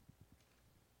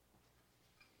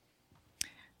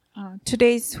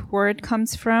Today's word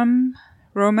comes from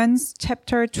Romans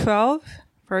chapter 12,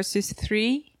 verses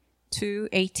 3 to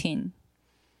 18.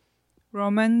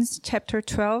 Romans chapter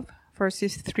 12,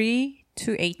 verses 3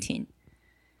 to 18.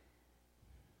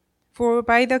 For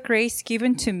by the grace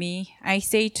given to me, I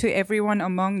say to everyone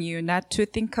among you not to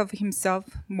think of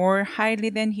himself more highly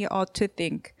than he ought to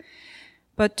think,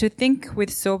 but to think with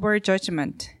sober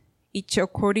judgment, each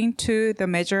according to the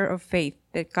measure of faith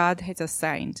that God has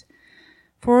assigned.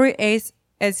 For as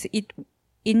it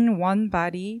in one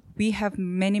body we have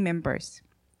many members,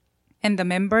 and the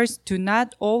members do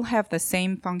not all have the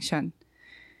same function.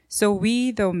 So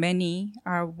we, though many,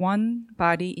 are one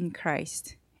body in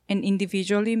Christ, and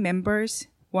individually members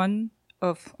one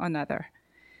of another,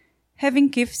 having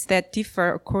gifts that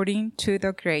differ according to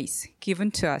the grace given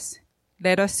to us.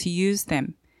 Let us use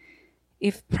them.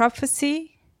 If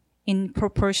prophecy, in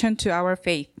proportion to our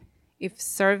faith; if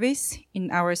service, in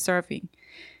our serving;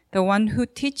 the one who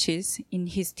teaches, in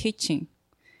his teaching;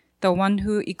 the one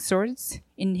who exhorts,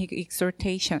 in his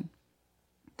exhortation;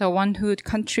 the one who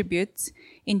contributes,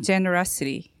 in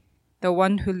generosity; the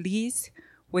one who leads,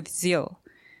 with zeal;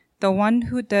 the one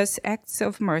who does acts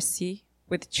of mercy,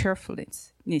 with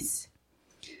cheerfulness.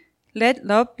 Let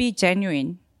love be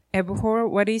genuine. Abhor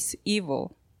what is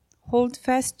evil. Hold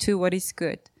fast to what is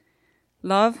good.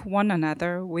 Love one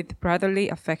another with brotherly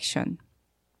affection.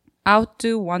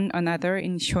 Outdo one another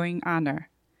in showing honor.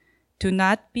 Do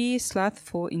not be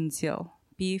slothful in zeal.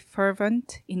 Be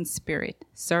fervent in spirit.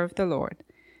 Serve the Lord.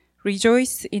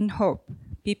 Rejoice in hope.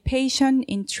 Be patient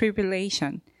in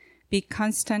tribulation. Be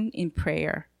constant in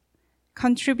prayer.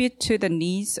 Contribute to the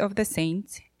needs of the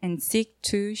saints and seek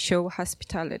to show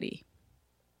hospitality.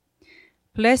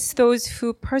 Bless those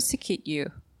who persecute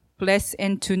you. Bless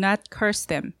and do not curse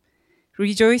them.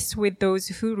 Rejoice with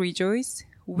those who rejoice.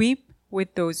 Weep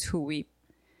with those who weep.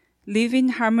 Live in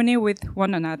harmony with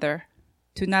one another.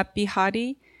 Do not be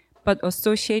haughty, but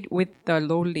associate with the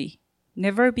lowly.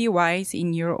 Never be wise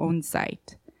in your own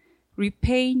sight.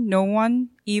 Repay no one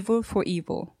evil for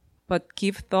evil, but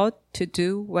give thought to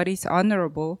do what is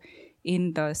honorable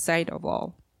in the sight of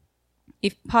all.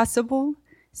 If possible,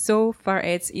 so far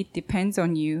as it depends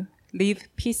on you, live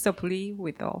peaceably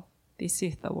with all. This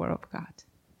is the word of God.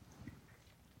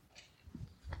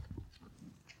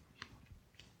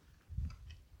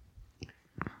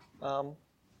 Am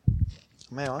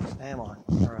I on? I am on.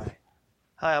 All right.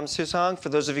 Hi, I'm Susang. For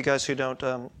those of you guys who don't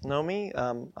know me,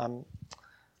 I'm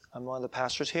one of the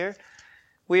pastors here.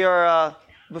 We are.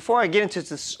 Before I get into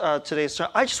this today's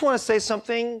sermon, I just want to say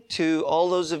something to all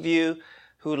those of you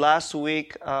who last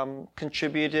week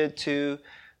contributed to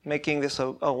making this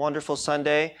a wonderful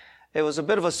Sunday. It was a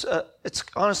bit of it's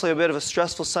honestly a bit of a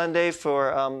stressful Sunday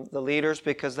for the leaders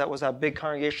because that was our big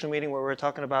congregational meeting where we were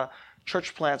talking about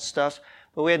church plant stuff.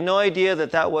 But we had no idea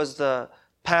that was the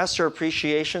Pastor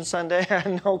Appreciation Sunday. I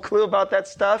had no clue about that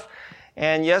stuff.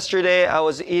 And yesterday I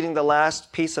was eating the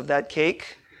last piece of that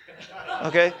cake.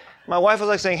 Okay? My wife was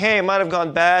like saying, hey, it might have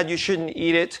gone bad. You shouldn't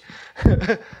eat it.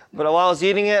 But while I was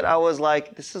eating it, I was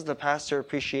like, this is the Pastor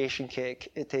Appreciation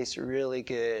cake. It tastes really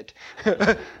good.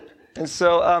 And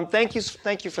so thank you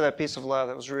for that piece of love.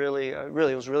 That was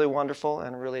really wonderful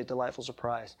and really a delightful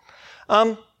surprise.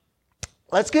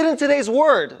 Let's get into today's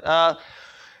word.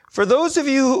 For those of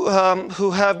you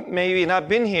who have maybe not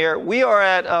been here, we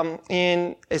are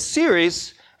in a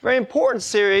series, very important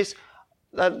series,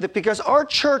 because our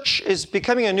church is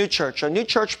becoming a new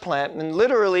church plant, and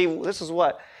literally this is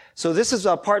what? So this is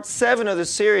part 7 of the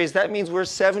series. That means we're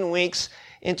 7 weeks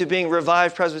into being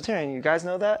Revived Presbyterian. You guys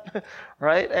know that,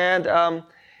 right? And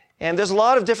there's a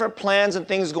lot of different plans and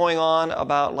things going on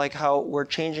about like how we're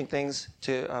changing things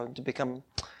to become,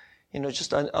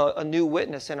 just a new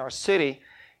witness in our city.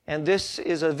 And this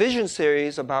is a vision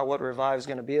series about what Revive is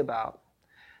going to be about.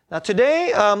 Now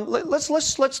today,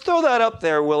 let's throw that up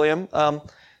there, William.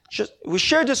 We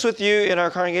shared this with you in our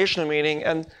congregational meeting,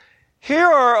 and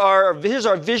here's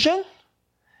our vision,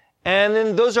 and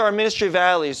then those are our ministry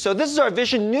values. So this is our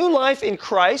vision: new life in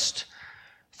Christ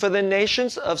for the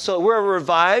nations of. So we're a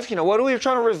Revive. What are we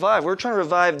trying to revive? We're trying to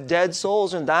revive dead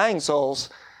souls and dying souls.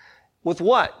 With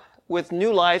what? With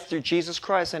new life through Jesus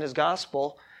Christ and His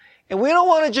gospel. And we don't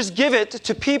want to just give it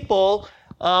to people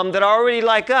that are already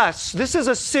like us. This is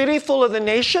a city full of the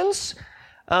nations.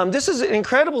 This is an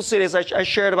incredible city, as I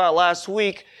shared about last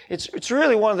week. It's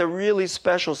really one of the really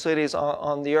special cities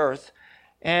on the earth.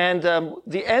 And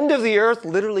the end of the earth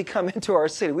literally come into our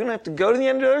city. We don't have to go to the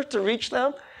end of the earth to reach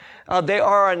them. They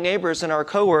are our neighbors and our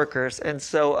coworkers. And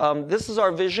so this is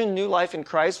our vision, new life in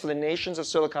Christ for the nations of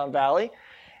Silicon Valley.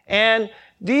 And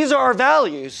these are our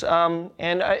values. And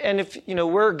if,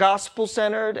 we're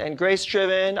gospel-centered and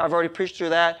grace-driven, I've already preached through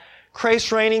that.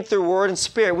 Christ reigning through word and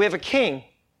spirit. We have a king.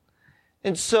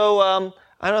 And so,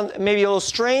 maybe a little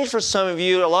strange for some of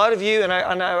you, a lot of you, and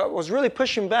I was really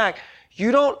pushing back.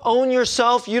 You don't own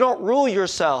yourself. You don't rule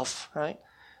yourself, right?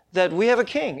 That we have a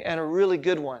king and a really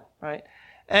good one, right?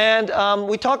 And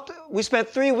we spent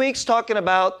 3 weeks talking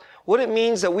about what it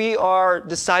means that we are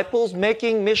disciples,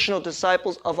 making missional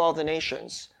disciples of all the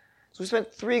nations. So we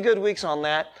spent 3 good weeks on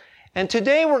that. And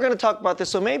today we're going to talk about this.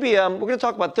 So maybe we're going to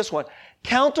talk about this one.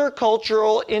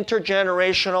 Countercultural,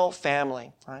 intergenerational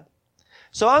family, right?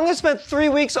 So I'm going to spend 3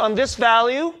 weeks on this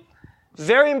value.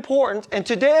 Very important. And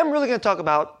today I'm really going to talk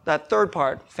about that third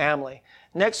part, family.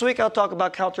 Next week I'll talk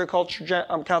about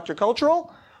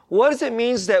countercultural. What does it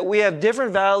mean that we have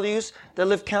different values that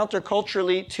live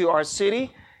counterculturally to our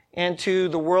city and to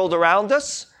the world around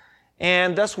us?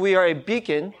 And thus we are a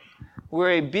beacon.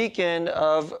 We're a beacon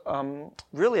of,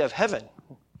 really of heaven.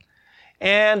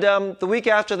 And the week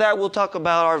after that, we'll talk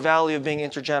about our value of being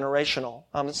intergenerational.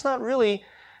 It's not really,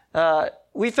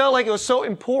 we felt like it was so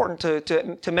important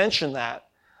to mention that.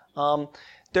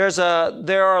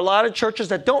 There are a lot of churches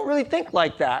that don't really think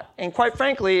like that. And quite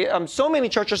frankly, so many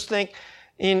churches think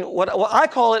in what I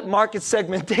call it market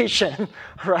segmentation,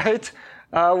 right?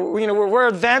 We're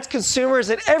advanced consumers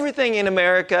in everything in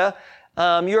America.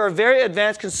 You're a very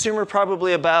advanced consumer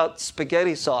probably about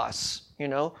spaghetti sauce,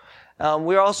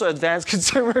 We're also advanced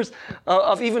consumers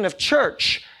of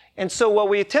church. And so what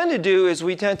we tend to do is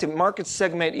we tend to market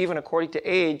segment even according to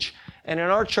age. And in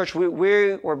our church,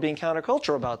 we're being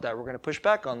countercultural about that. We're going to push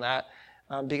back on that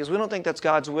because we don't think that's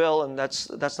God's will, and that's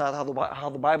not how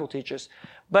the Bible teaches.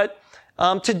 But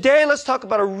today, let's talk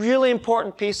about a really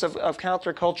important piece of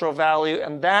countercultural value,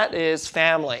 and that is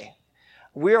family.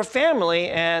 We are family,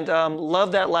 and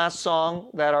love that last song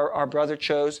that our brother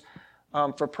chose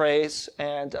for praise,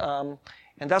 and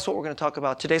that's what we're going to talk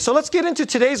about today. So let's get into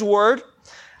today's word.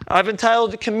 I've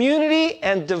entitled Community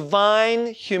and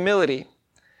Divine Humility.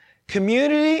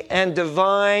 Community and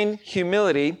Divine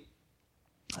Humility.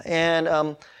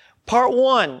 And part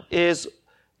 1 is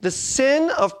the sin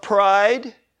of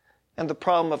pride and the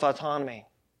problem of autonomy.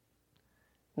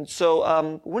 And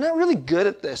so we're not really good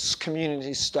at this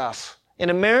community stuff. In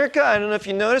America, I don't know if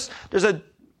you noticed, there's a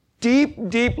deep,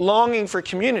 deep longing for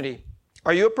community.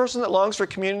 Are you a person that longs for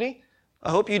community?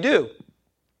 I hope you do.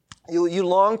 You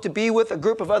long to be with a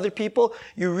group of other people.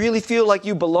 You really feel like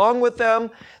you belong with them.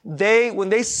 When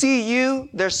they see you,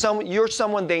 you're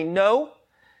someone they know.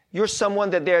 You're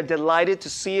someone that they're delighted to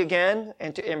see again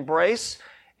and to embrace.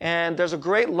 And there's a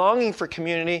great longing for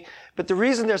community. But the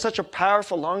reason there's such a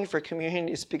powerful longing for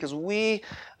community is because we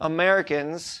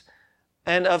Americans,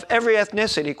 and of every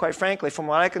ethnicity, quite frankly, from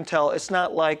what I can tell, it's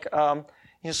not like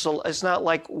it's not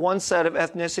like one set of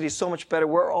ethnicity is so much better.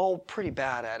 We're all pretty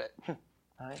bad at it,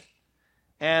 right?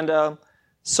 And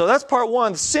so that's part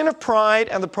 1, the sin of pride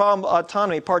and the problem of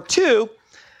autonomy. Part 2,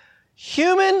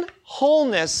 human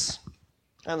wholeness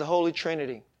and the Holy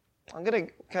Trinity. I'm going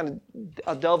to kind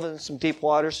of delve into some deep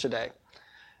waters today.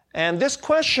 And this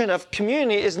question of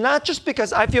community is not just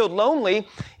because I feel lonely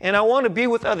and I want to be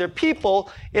with other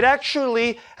people. It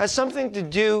actually has something to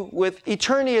do with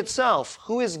eternity itself.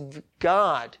 Who is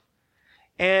God?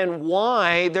 And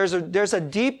why there's a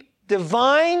deep,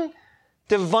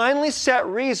 divinely set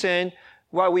reason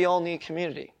why we all need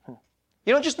community.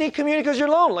 You don't just need community because you're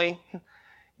lonely.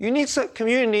 You need some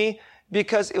community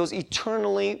because it was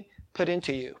eternally put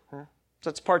into you. So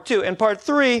that's part 2. And part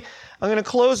 3, I'm going to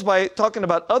close by talking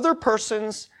about other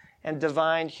persons and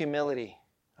divine humility.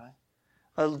 Right?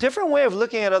 A different way of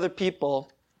looking at other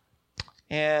people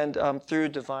and through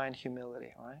divine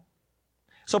humility. Right?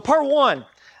 So part 1,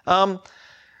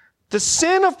 the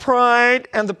sin of pride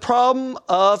and the problem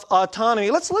of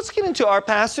autonomy. Let's get into our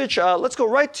passage. Let's go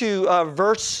right to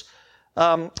verse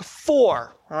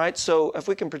 4. All right, so if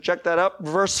we can project that up,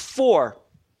 verse 4.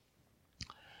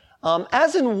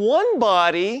 As in one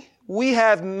body, we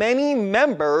have many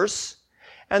members,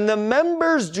 and the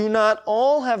members do not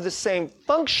all have the same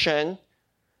function.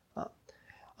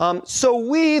 So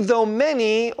we, though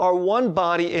many, are one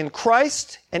body in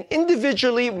Christ, and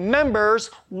individually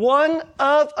members one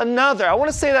of another. I want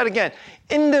to say that again.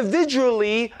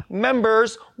 Individually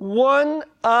members one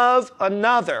of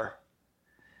another.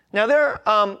 Now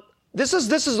this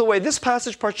is the way this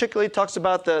passage particularly talks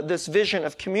about this vision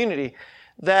of community,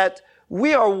 that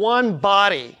we are one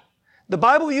body. The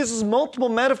Bible uses multiple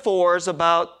metaphors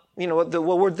about,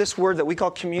 this word that we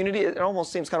call community. It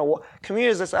almost seems kind of,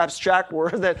 community is this abstract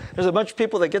word that there's a bunch of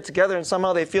people that get together and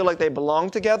somehow they feel like they belong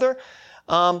together.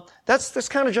 That's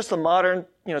kind of just the modern,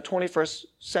 21st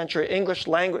century English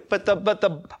language. But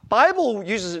the Bible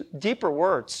uses deeper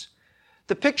words.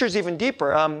 The picture is even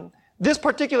deeper. This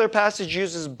particular passage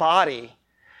uses body.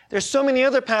 There's so many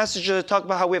other passages that talk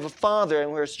about how we have a father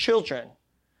and we're his children.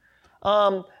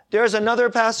 There's another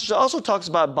passage that also talks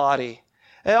about body.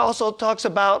 It also talks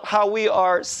about how we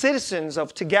are citizens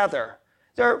of together.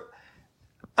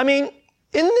 In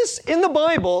the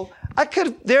Bible,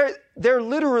 there are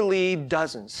literally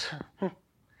dozens.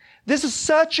 This is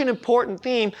such an important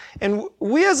theme, and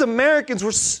we as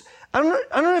Americans, I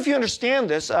don't know if you understand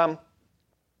this.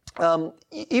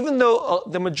 Even though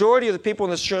the majority of the people in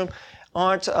this room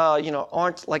aren't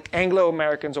like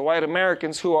Anglo-Americans or white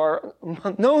Americans who are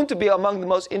known to be among the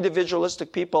most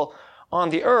individualistic people on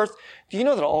the earth, do you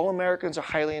know that all Americans are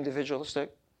highly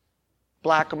individualistic?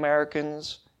 Black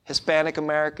Americans, Hispanic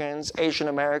Americans, Asian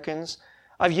Americans.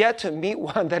 I've yet to meet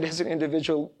one that isn't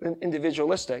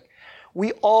individualistic.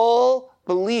 We all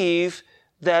believe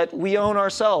that we own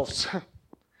ourselves.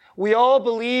 We all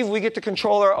believe we get to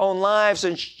control our own lives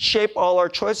and shape all our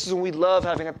choices, and we love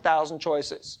having 1,000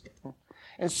 choices.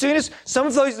 And as soon as some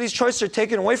of these choices are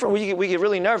taken away from us, we get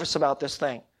really nervous about this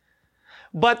thing.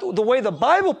 But the way the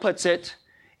Bible puts it,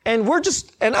 and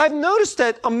I've noticed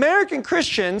that American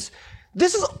Christians,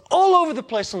 this is all over the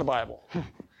place in the Bible.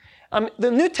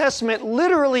 The New Testament,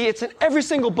 literally, it's in every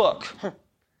single book.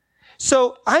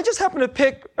 So I just happen to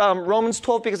pick Romans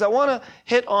 12 because I want to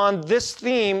hit on this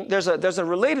theme. There's a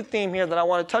related theme here that I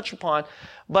want to touch upon.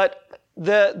 But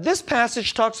this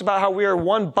passage talks about how we are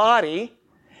one body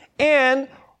and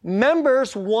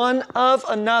members one of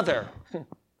another.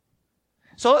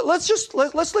 So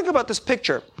let's think about this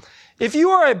picture. If you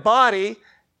are a body,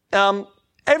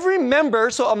 every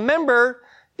member, so a member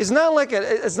is not like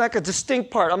it's like a distinct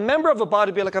part. A member of a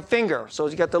body would be like a finger. So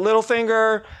you got the little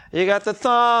finger, you got the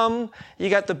thumb,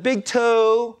 you got the big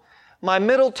toe. My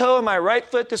middle toe and my right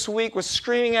foot this week was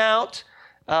screaming out.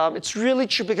 It's really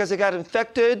true because it got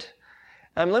infected.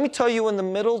 Let me tell you, when the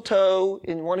middle toe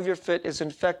in one of your foot is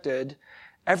infected,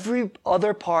 every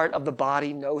other part of the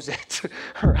body knows it,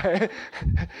 right?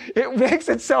 It makes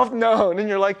itself known. And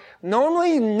you're like,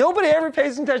 normally nobody ever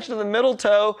pays attention to the middle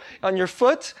toe on your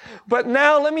foot. But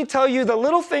now let me tell you, the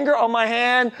little finger on my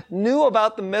hand knew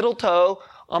about the middle toe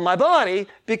on my body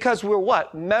because we're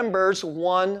what? Members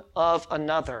one of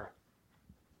another.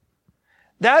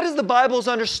 That is the Bible's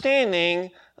understanding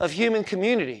of human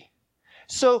community.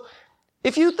 So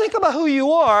if you think about who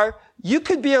you are, you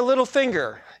could be a little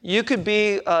finger. You could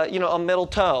be, a middle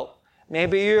toe.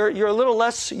 Maybe you're a little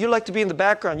less, you like to be in the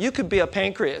background. You could be a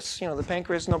pancreas. The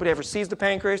pancreas, nobody ever sees the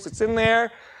pancreas. It's in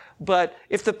there. But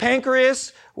if the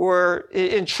pancreas were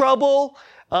in trouble,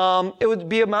 it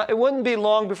wouldn't be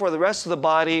long before the rest of the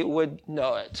body would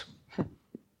know it.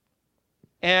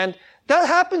 And that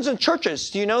happens in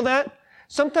churches. Do you know that?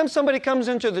 Sometimes somebody comes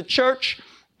into the church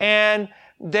and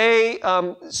they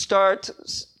start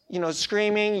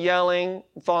screaming, yelling,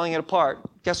 falling apart.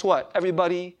 Guess what?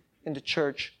 Everybody in the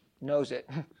church knows it.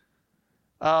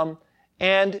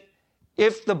 And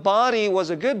if the body was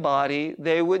a good body,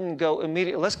 they wouldn't go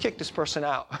immediately, let's kick this person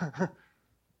out.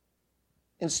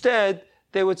 Instead,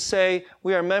 they would say,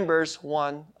 we are members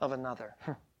one of another.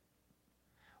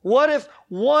 What if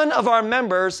one of our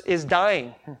members is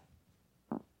dying?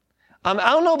 I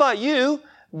don't know about you,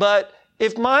 but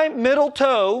if my middle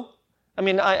toe,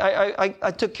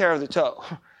 I took care of the toe.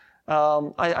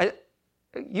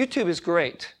 YouTube is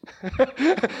great.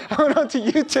 I went on to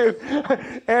YouTube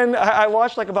and I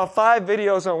watched about 5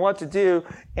 videos on what to do,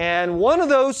 and one of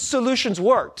those solutions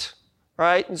worked,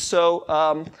 right? And so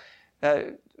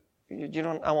I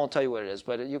won't tell you what it is,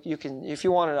 but you can, if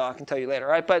you want to know, I can tell you later,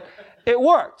 right? But it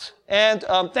worked, and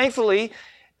thankfully,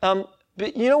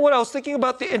 but you know what I was thinking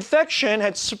about? The infection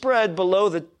had spread below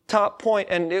the top point,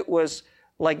 and it was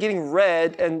like getting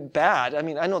red and bad.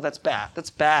 I know that's bad. That's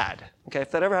bad. Okay,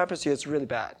 if that ever happens to you, it's really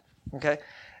bad. Okay,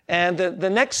 and the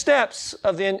next steps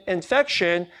of the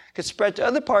infection could spread to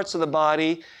other parts of the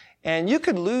body, and you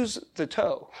could lose the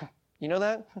toe. You know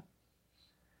that?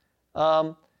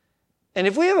 And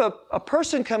if we have a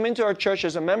person come into our church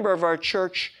as a member of our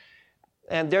church,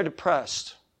 and they're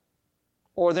depressed,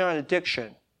 or they're on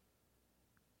addiction,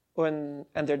 and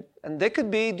they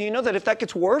could be. Do you know that if that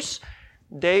gets worse,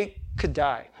 they could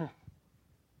die?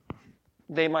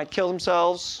 They might kill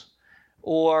themselves,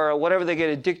 or whatever they get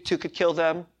addicted to could kill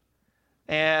them.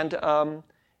 And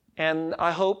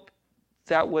I hope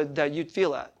that you'd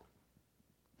feel that.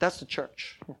 That's the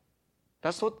church.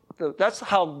 That's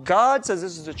how God says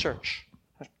this is the church.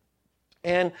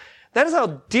 And that is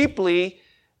how deeply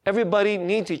Everybody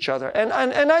needs each other. And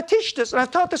I teach this, and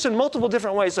I've taught this in multiple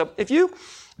different ways. So if you've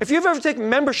ever taken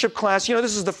membership class,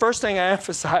 this is the first thing I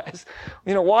emphasize.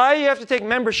 Why you have to take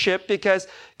membership? Because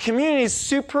community is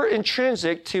super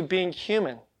intrinsic to being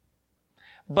human.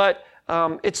 But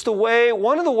it's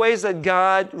one of the ways that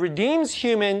God redeems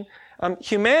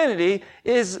humanity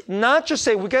is not just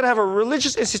say, we got to have a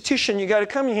religious institution, you got to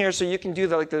come in here so you can do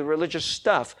the religious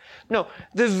stuff. No,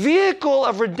 the vehicle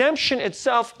of redemption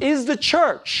itself is the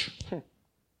church.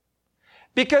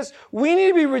 Because we need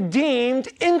to be redeemed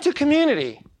into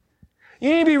community.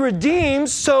 You need to be redeemed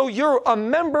so you're a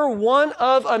member one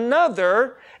of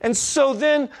another, and so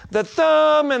then the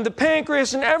thumb and the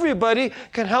pancreas and everybody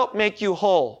can help make you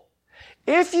whole.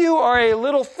 If you are a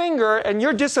little finger and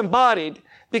you're disembodied,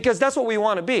 because that's what we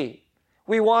want to be.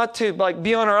 We want to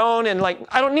be on our own and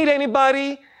I don't need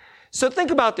anybody. So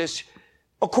think about this.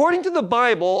 According to the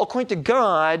Bible, according to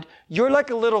God, you're like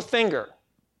a little finger.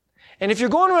 And if you're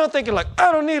going around thinking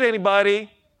I don't need anybody,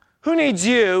 who needs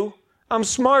you? I'm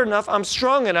smart enough, I'm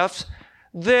strong enough,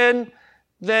 then,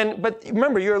 but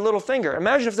remember, you're a little finger.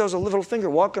 Imagine if there was a little finger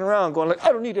walking around going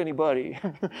I don't need anybody.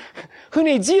 Who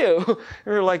needs you?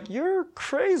 And you're you're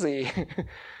crazy.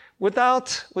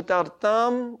 Without a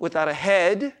thumb, without a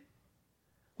head,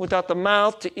 without the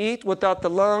mouth to eat, without the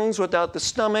lungs, without the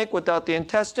stomach, without the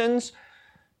intestines,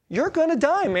 you're going to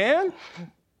die, man.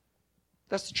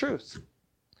 That's the truth.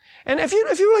 And if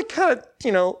you kind of,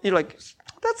 you're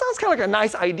that sounds kind of like a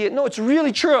nice idea. No, it's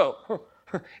really true.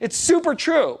 It's super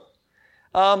true.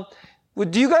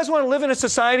 Do you guys want to live in a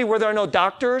society where there are no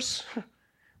doctors,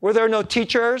 where there are no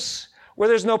teachers, where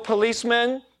there's no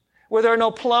policemen, where there are no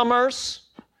plumbers?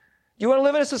 You want to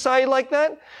live in a society like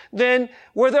that? Then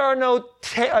where there are no,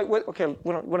 we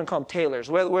don't call them tailors,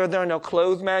 where there are no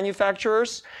clothes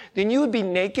manufacturers, then you would be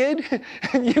naked,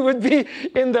 and you would be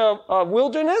in the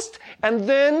wilderness, and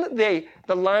then the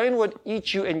lion would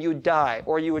eat you and you'd die,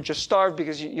 or you would just starve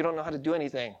because you don't know how to do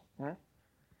anything. Right?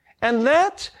 And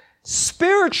that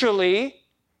spiritually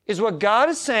is what God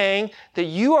is saying that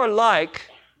you are like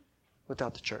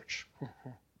without the church.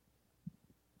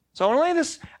 So I want to lay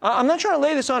this, I'm not trying to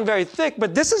lay this on very thick,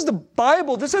 but this is the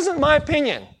Bible. This isn't my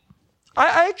opinion.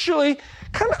 I actually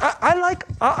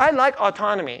I like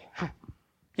autonomy.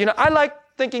 I like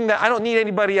thinking that I don't need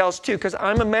anybody else too, because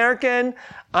I'm American,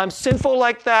 I'm sinful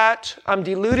like that, I'm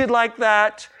deluded like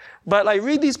that. But I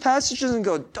read these passages and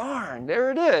go, darn,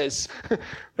 there it is.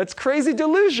 That's crazy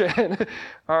delusion.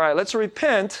 All right, let's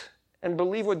repent and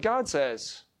believe what God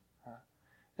says.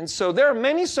 And so there are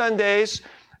many Sundays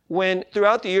when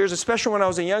throughout the years, especially when I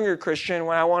was a younger Christian,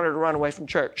 when I wanted to run away from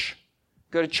church.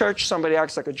 Go to church, somebody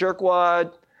acts like a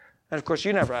jerkwad, and of course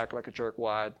you never act like a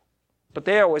jerkwad. But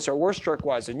they always are worse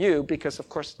jerkwads than you because, of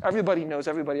course, everybody knows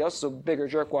everybody else is a bigger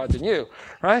jerkwad than you,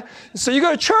 right? So you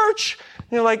go to church,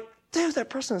 and you're like, dude, that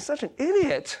person is such an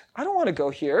idiot. I don't want to go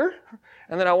here.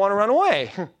 And then I want to run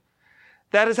away.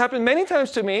 That has happened many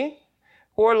times to me.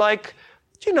 Or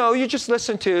you just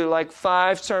listen to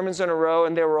 5 sermons in a row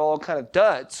and they were all kind of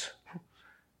duds.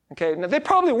 Okay, now they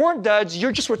probably weren't duds.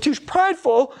 You just were too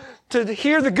prideful to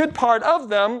hear the good part of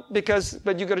them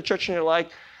but you go to church and you're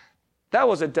like, that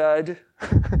was a dud.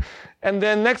 And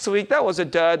then next week, that was a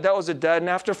dud. And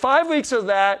after 5 weeks of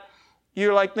that,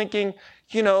 you're thinking,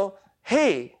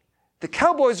 hey, the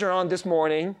Cowboys are on this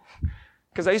morning.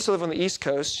 Because I used to live on the East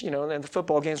Coast, and the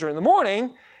football games are in the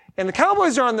morning. And the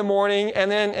Cowboys are on in the morning,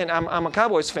 and I'm a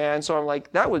Cowboys fan, so I'm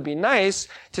like, that would be nice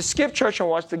to skip church and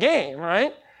watch the game,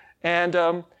 right? And,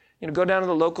 go down to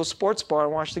the local sports bar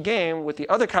and watch the game with the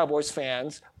other Cowboys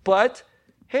fans. But,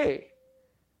 hey,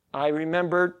 I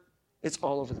remembered it's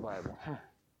all over the Bible.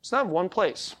 It's not one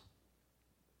place.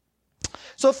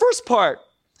 So the first part,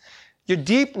 your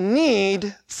deep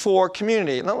need for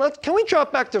community. Now, can we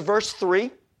drop back to verse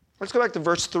 3? Let's go back to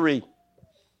verse 3.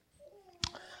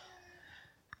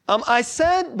 I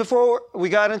said before we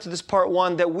got into this part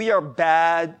 1 that we are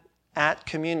bad at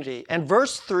community. And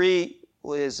verse 3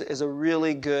 is a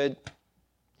really good,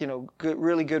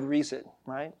 really good reason,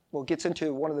 right? Well, it gets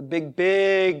into one of the big,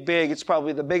 it's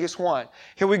probably the biggest one.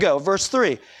 Here we go, verse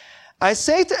 3. I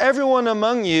say to everyone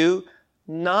among you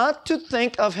not to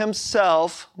think of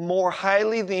himself more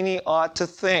highly than he ought to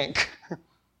think.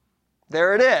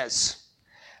 There it is.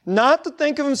 Not to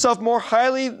think of himself more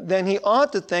highly than he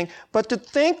ought to think, but to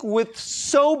think with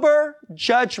sober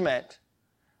judgment.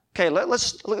 Okay,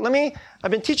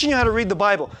 I've been teaching you how to read the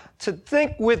Bible. To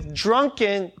think with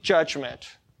drunken judgment.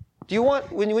 Do you want,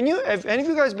 have any of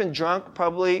you guys been drunk?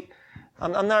 Probably,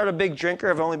 I'm not a big drinker.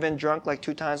 I've only been drunk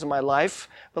 2 times in my life.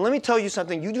 But let me tell you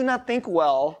something. You do not think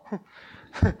well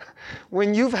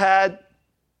when you've had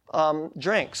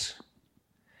drinks.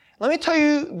 Let me tell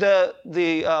you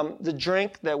the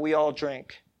drink that we all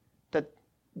drink that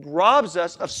robs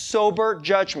us of sober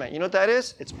judgment. You know what that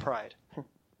is? It's pride.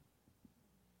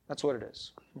 That's what it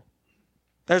is.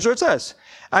 There's what it says.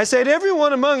 I say to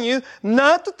everyone among you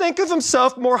not to think of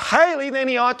himself more highly than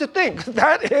he ought to think.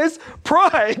 That is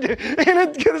pride. And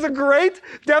it gives a great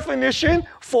definition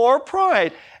for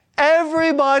pride.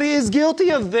 Everybody is guilty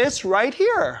of this right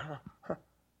here.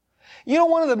 You know,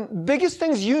 one of the biggest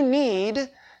things you need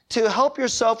to help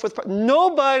yourself with pride,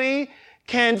 nobody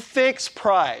can fix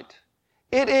pride.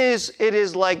 It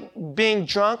is like being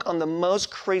drunk on the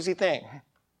most crazy thing.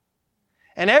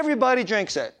 And everybody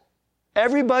drinks it.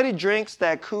 Everybody drinks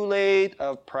that Kool-Aid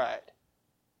of pride.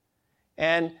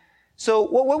 And so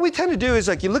what we tend to do is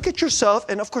like you look at yourself,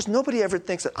 and of course nobody ever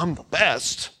thinks that I'm the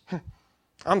best.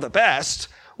 I'm the best.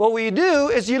 What we do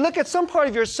is you look at some part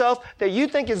of yourself that you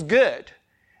think is good.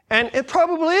 And it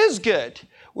probably is good.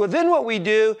 Well, then what we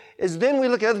do is then we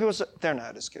look at other people and say, they're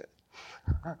not as good.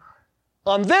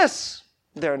 On this,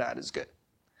 they're not as good.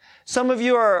 Some of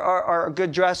you are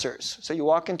good dressers. So you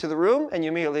walk into the room and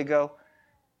you immediately go,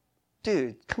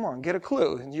 dude, come on, get a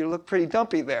clue. And you look pretty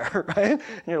dumpy there, right?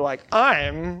 And you're like,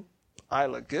 I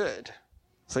look good.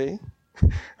 See?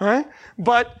 Right?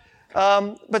 But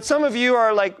some of you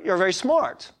are like, you're very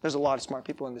smart. There's a lot of smart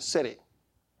people in this city,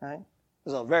 right?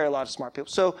 There's a very lot of smart people.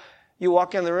 So you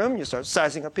walk in the room, you start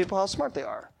sizing up people how smart they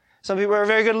are. Some people are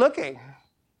very good looking.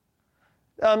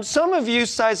 Some of you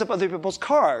size up other people's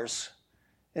cars.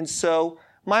 And so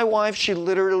my wife, she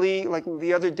literally, like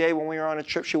the other day when we were on a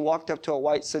trip, she walked up to a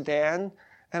white sedan.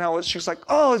 And she was like,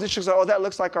 oh, that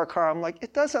looks like our car. I'm like,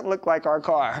 it doesn't look like our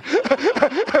car.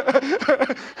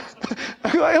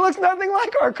 It looks nothing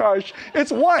like our car.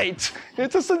 It's white.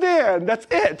 It's a sedan. That's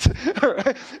it.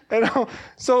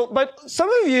 But some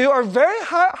of you are very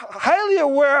highly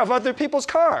aware of other people's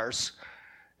cars.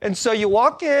 And so you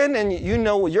walk in and you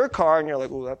know your car and you're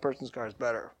like, oh, that person's car is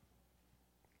better.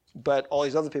 But all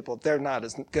these other people, they're not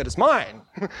as good as mine.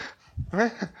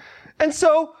 Right? And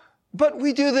so, but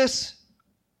we do this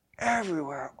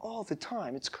everywhere, all the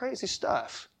time. It's crazy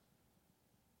stuff.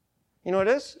 You know what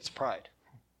it is? It's pride.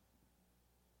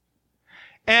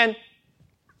 And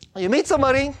you meet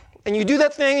somebody, and you do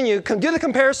that thing, and you do the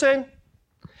comparison.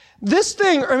 This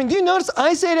thing, do you notice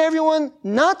I say to everyone,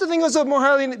 not to think of yourself more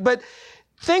highly, but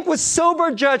think with sober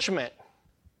judgment.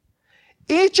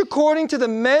 Each according to the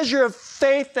measure of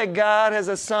faith that God has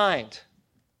assigned.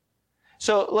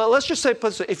 So let's just say,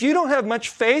 if you don't have much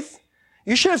faith,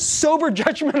 you should have sober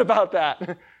judgment about that.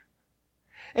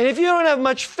 And if you don't have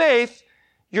much faith,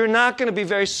 you're not going to be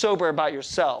very sober about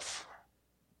yourself.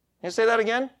 Can I say that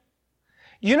again?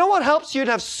 You know what helps you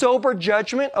to have sober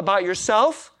judgment about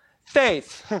yourself?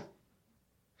 Faith.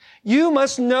 You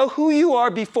must know who you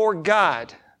are before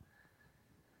God.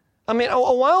 A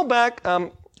while back,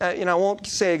 I won't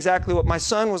say exactly what my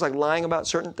son was like lying about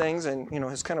certain things and,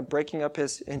 his kind of breaking up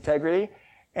his integrity.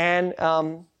 And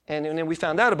then we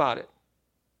found out about it.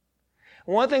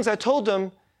 One of the things I told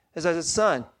him is I said,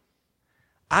 son,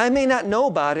 I may not know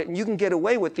about it and you can get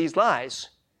away with these lies,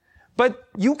 but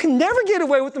you can never get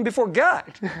away with them before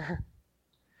God.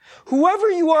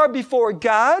 Whoever you are before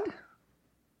God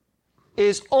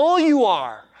is all you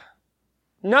are.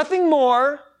 Nothing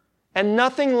more and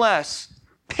nothing less.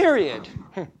 Period.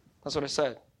 That's what I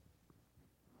said.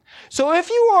 So if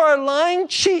you are a lying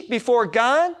cheat before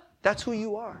God, that's who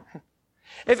you are.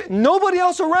 If nobody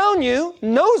else around you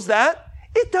knows that,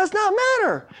 it does not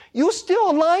matter. You're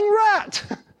still a lying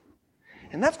rat.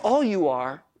 And that's all you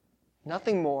are.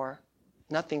 Nothing more,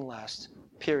 nothing less.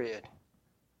 Period.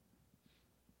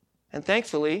 And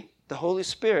thankfully, the Holy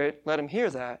Spirit let him hear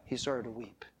that. He started to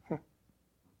weep. Let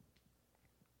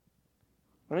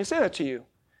me say that to you.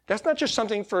 That's not just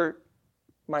something for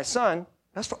my son.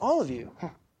 That's for all of you.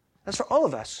 That's for all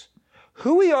of us.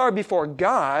 Who we are before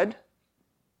God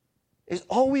is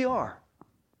all we are.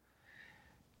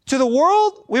 To the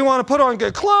world, we want to put on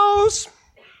good clothes.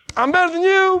 I'm better than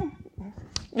you.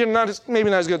 You're maybe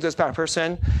not as good as this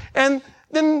person. And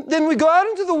then we go out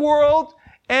into the world,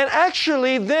 and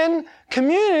actually then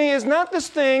community is not this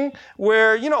thing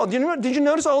where, did you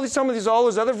notice all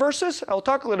those other verses? I'll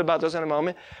talk a little about those in a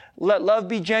moment. Let love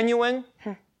be genuine.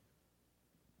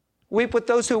 Weep with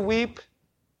those who weep.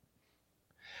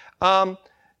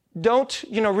 Don't,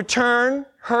 return,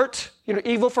 hurt,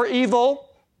 evil for evil.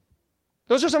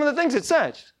 Those are some of the things it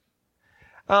said.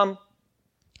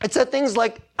 It said things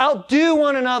like, outdo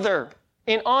one another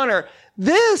in honor.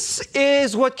 This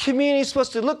is what community is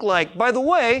supposed to look like. By the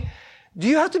way, do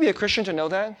you have to be a Christian to know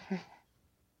that?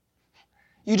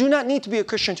 You do not need to be a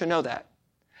Christian to know that.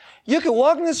 You can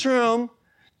walk in this room,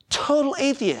 total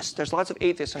atheist. There's lots of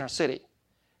atheists in our city.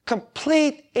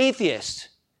 Complete atheist.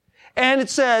 And it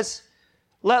says,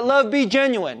 let love be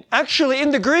genuine. Actually, in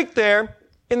the Greek there,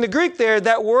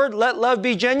 that word, let love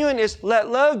be genuine, is let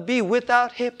love be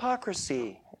without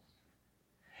hypocrisy.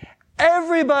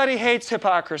 Everybody hates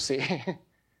hypocrisy.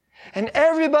 And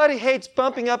everybody hates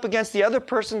bumping up against the other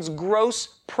person's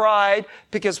gross pride,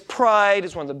 because pride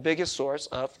is one of the biggest sources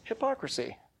of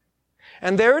hypocrisy.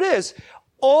 And there it is.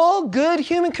 All good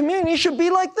human communities should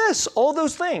be like this. All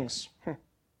those things.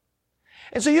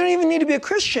 And so you don't even need to be a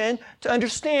Christian to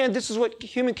understand this is what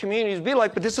human communities be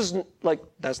like, but this is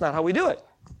that's not how we do it.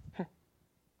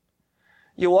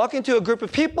 You walk into a group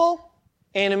of people,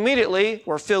 and immediately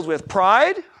we're filled with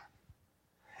pride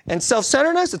and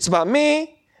self-centeredness. It's about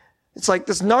me. It's like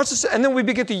this narcissist. And then we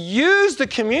begin to use the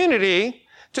community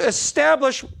to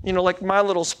establish, like my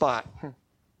little spot.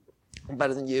 I'm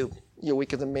better than you. You're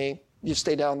weaker than me. You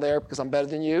stay down there because I'm better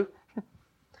than you.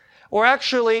 Or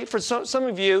actually, for some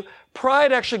of you,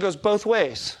 pride actually goes both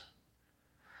ways.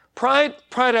 Pride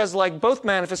has both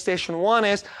manifestation. One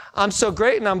is, I'm so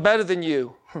great and I'm better than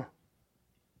you.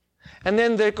 And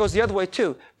then there goes the other way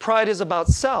too. Pride is about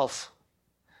self.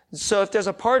 So if there's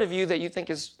a part of you that you think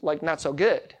is not so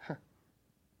good,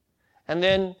 and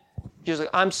then you're like,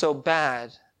 I'm so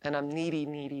bad and I'm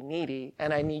needy,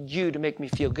 and I need you to make me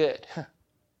feel good.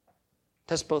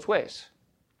 That's both ways.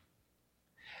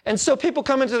 And so people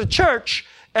come into the church,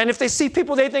 and if they see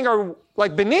people they think are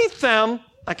beneath them,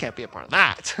 I can't be a part of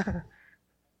that.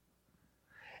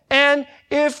 And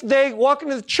if they walk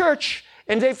into the church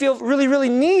and they feel really, really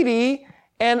needy,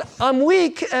 and I'm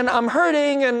weak, and I'm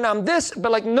hurting, and I'm this,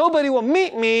 but nobody will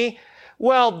meet me,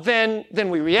 well, then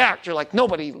we react. You're like,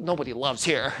 nobody loves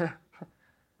here.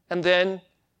 And then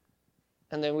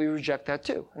we reject that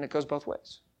too. And it goes both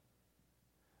ways.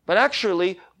 But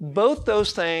actually, both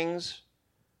those things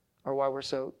are why we're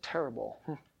so terrible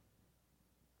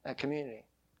at community.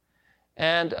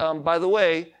 And by the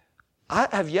way, I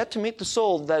have yet to meet the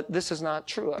soul that this is not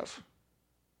true of.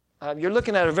 You're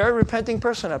looking at a very repenting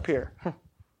person up here.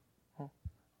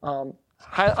 I'm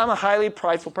a highly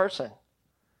prideful person.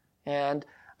 And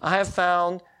I have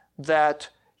found that,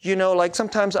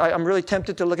 sometimes I'm really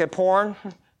tempted to look at porn.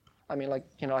 I mean,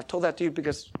 I've told that to you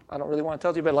because I don't really want to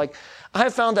tell you, but I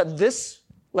have found that this,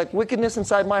 wickedness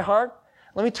inside my heart,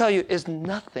 let me tell you, is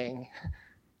nothing.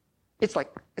 It's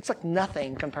like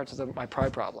nothing compared to my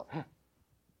pride problem.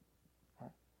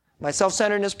 My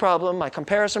self-centeredness problem, my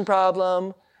comparison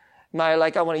problem, my,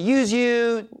 I want to use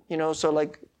you, so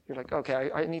you're like, okay,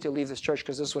 I need to leave this church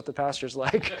because this is what the pastor's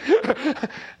like.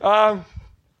 I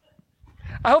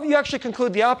hope you actually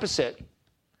conclude the opposite,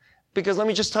 because let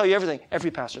me just tell you everything.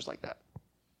 Every pastor's like that.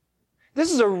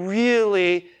 This is a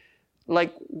really,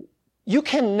 you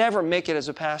can never make it as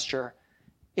a pastor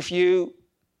if you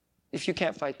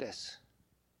can't fight this.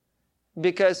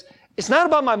 Because it's not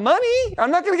about my money. I'm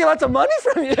not going to get lots of money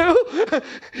from you.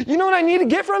 You know what I need to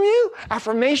get from you?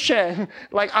 Affirmation.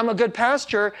 I'm a good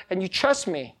pastor and you trust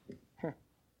me.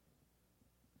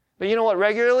 But you know what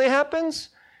regularly happens?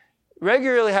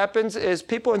 Regularly happens is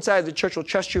people inside the church will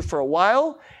trust you for a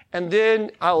while, and then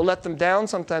I will let them down,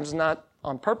 sometimes not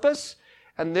on purpose.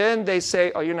 And then they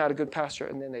say, oh, you're not a good pastor,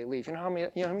 and then they leave. You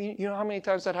know how many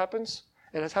times that happens?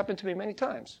 It has happened to me many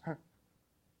times.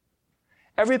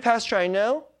 Every pastor I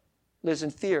know lives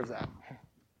in fear of that.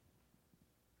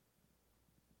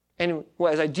 And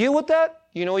as I deal with that,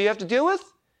 you know what you have to deal with?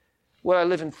 Will I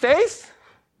live in faith?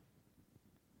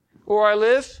 Or I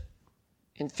live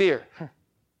in fear?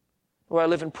 Or I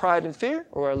live in pride and fear?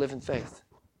 Or I live in faith?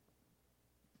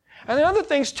 And there are other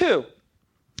things too.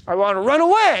 I want to run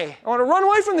away. I want to run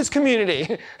away from this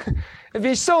community. It'd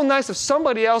be so nice if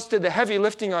somebody else did the heavy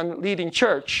lifting on leading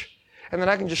church, and then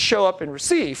I can just show up and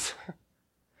receive.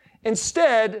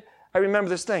 Instead, I remember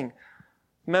this thing.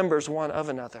 Members one of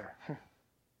another.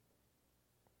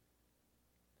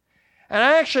 And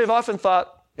I actually have often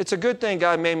thought, it's a good thing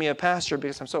God made me a pastor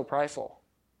because I'm so prideful.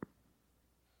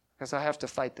 Because I have to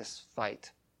fight this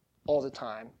fight all the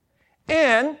time.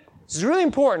 And, it's really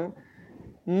important,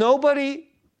 nobody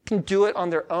can do it on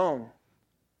their own.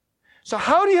 So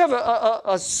how do you have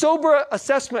a sober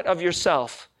assessment of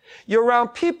yourself? You're around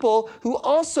people who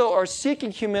also are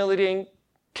seeking humility,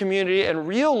 community, and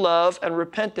real love and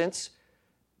repentance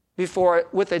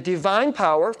with a divine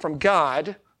power from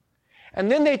God, and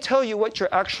then they tell you what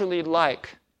you're actually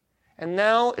like. And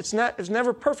now it's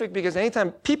never perfect, because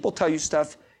anytime people tell you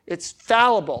stuff, it's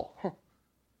fallible.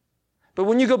 But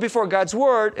when you go before God's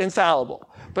word, infallible.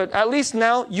 But at least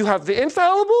now you have the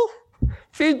infallible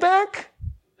feedback,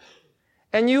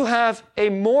 and you have a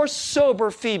more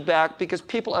sober feedback, because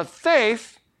people of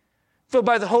faith filled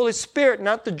by the Holy Spirit,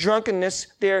 not the drunkenness.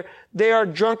 They are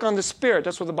drunk on the Spirit.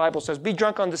 That's what the Bible says. Be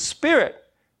drunk on the Spirit,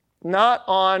 not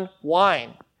on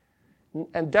wine,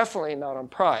 and definitely not on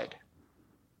pride.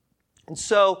 And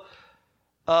so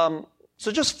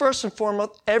just first and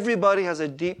foremost, everybody has a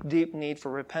deep, deep need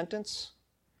for repentance.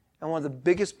 And one of the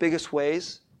biggest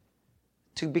ways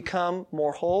to become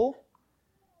more whole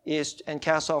and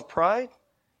cast off pride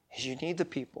is you need the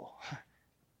people.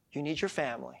 You need your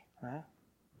family. Right?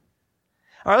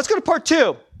 All right, let's go to part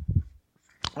 2.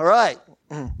 All right.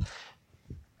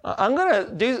 I'm going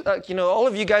to do, all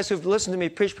of you guys who've listened to me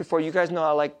preach before, you guys know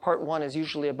how part 1 is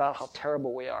usually about how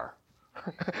terrible we are.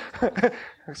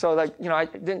 So I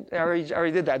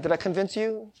already did that. Did I convince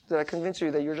you? Did I convince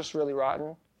you that you're just really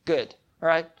rotten? Good. All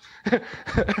right.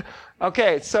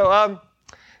 Okay. So,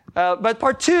 but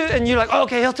part 2, and you're like,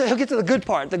 okay, he'll get to the good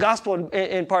part, the gospel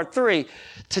in part 3.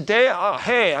 Today,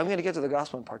 hey, I'm going to get to the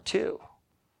gospel in part 2.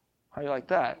 How do you like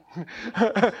that?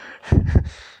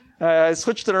 I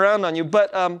switched it around on you,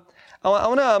 but I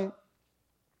want to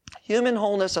human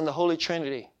wholeness and the Holy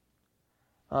Trinity.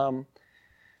 I want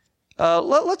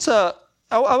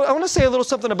to say a little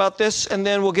something about this, and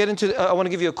then we'll get into, I want to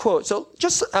give you a quote. So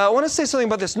I want to say something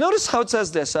about this. Notice how it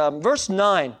says this. Verse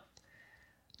 9,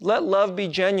 let love be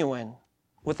genuine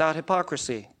without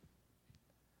hypocrisy.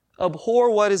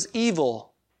 Abhor what is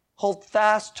evil. Hold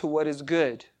fast to what is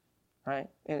good. Right?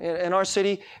 In our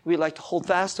city, we like to hold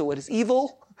fast to what is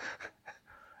evil.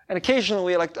 And occasionally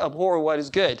we like to abhor what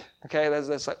is good. Okay?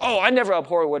 That's like, I never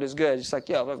abhor what is good. It's like,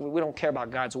 we don't care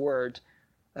about God's word.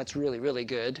 That's really, really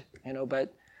good,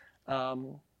 but,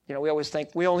 we always think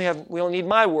we only need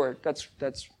my word. That's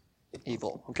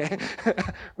evil, okay?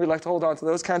 We like to hold on to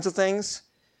those kinds of things.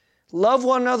 Love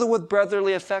one another with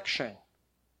brotherly affection.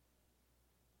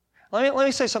 Let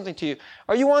me say something to you.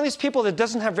 Are you one of these people that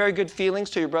doesn't have very good feelings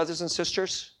to your brothers and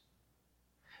sisters?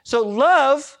 So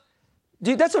love,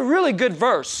 that's a really good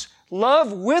verse.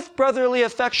 Love with brotherly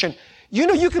affection.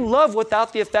 You can love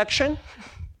without the affection.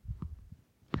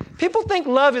 People think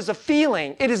love is a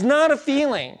feeling. It is not a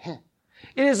feeling.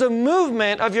 It is a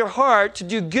movement of your heart to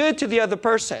do good to the other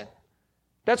person.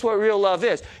 That's what real love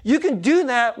is. You can do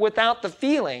that without the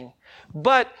feeling,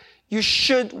 but you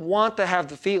should want to have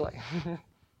the feeling.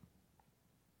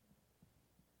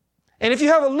 And if you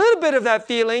have a little bit of that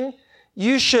feeling,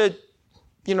 you should,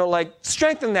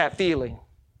 strengthen that feeling.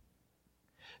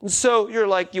 And so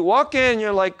you walk in,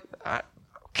 you're like,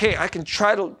 okay, I can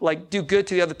try to do good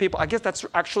to the other people. I guess that's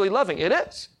actually loving. It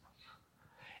is.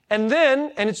 And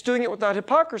it's doing it without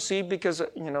hypocrisy because,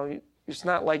 it's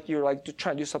not like you're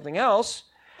trying to do something else.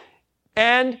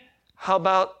 And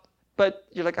but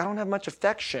you're like, I don't have much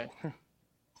affection.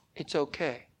 It's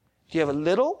okay. Do you have a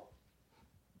little?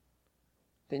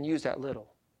 Then use that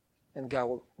little and God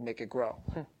will make it grow.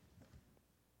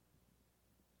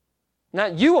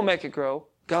 Not you will make it grow,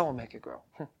 God will make it grow.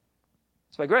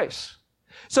 It's by grace.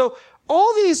 So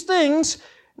all these things,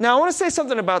 now I want to say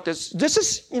something about this. This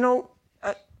is,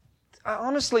 I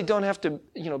honestly don't have to,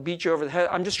 beat you over the head.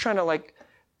 I'm just trying to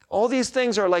all these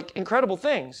things are incredible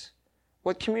things.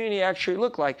 What community actually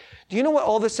look like. Do you know what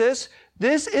all this is?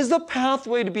 This is the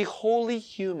pathway to be wholly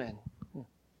human.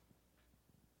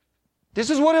 This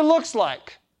is what it looks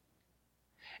like.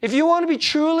 If you want to be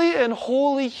truly and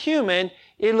wholly human,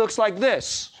 it looks like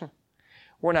this.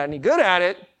 We're not any good at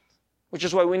it, which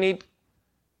is why we need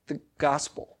the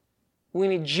gospel. We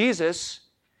need Jesus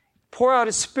pour out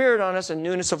His Spirit on us and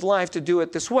newness of life to do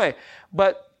it this way.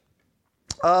 But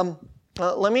what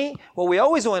we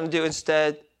always want to do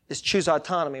instead is choose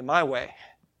autonomy, my way.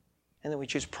 And then we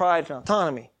choose pride and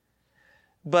autonomy.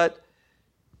 But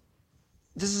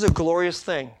this is a glorious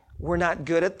thing. We're not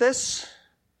good at this.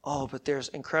 But there's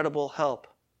incredible help.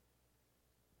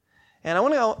 And I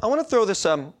want to throw this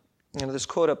this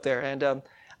quote up there. And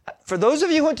for those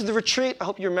of you who went to the retreat, I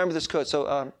hope you remember this quote.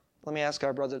 So let me ask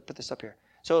our brother to put this up here.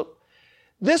 So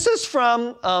this is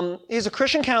from, he's a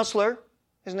Christian counselor.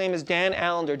 His name is Dan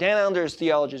Allender. Dan Allender's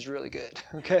theology is really good,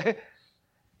 okay?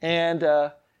 And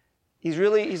he's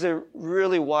a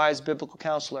really wise biblical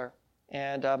counselor.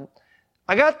 And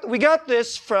we got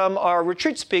this from our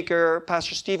retreat speaker,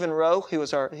 Pastor Stephen Rowe. He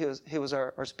was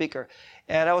our speaker.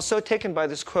 And I was so taken by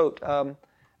this quote. I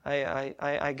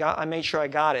made sure I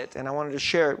got it, and I wanted to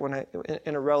share it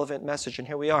in a relevant message, and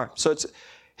here we are. So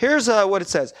here's what it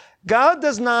says. God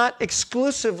does not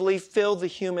exclusively fill the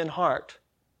human heart.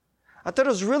 I thought it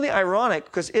was really ironic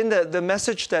because in the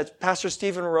message that Pastor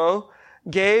Stephen Rowe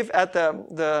gave at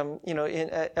when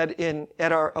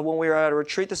we were at a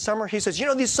retreat this summer, he says,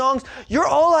 these songs, you're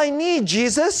all I need,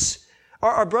 Jesus.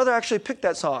 Our brother actually picked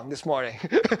that song this morning.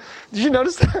 Did you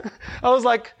notice that? I was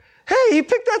like, hey, he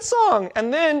picked that song.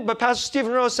 And then, but Pastor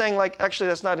Stephen Rowe is saying, like, actually,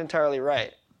 that's not entirely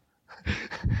right.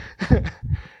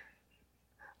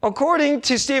 According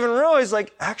to Stephen Rowe, he's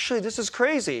like, actually, this is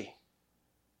crazy.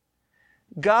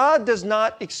 God does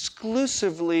not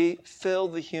exclusively fill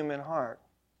the human heart.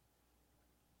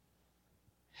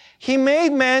 He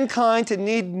made mankind to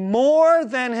need more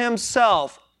than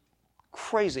himself.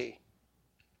 Crazy.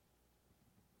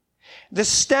 The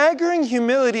staggering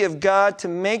humility of God to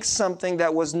make something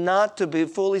that was not to be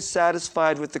fully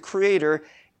satisfied with the Creator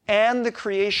and the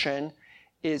creation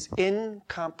is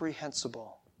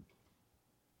incomprehensible.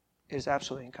 It is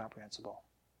absolutely incomprehensible.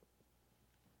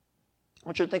 I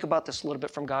want you to think about this a little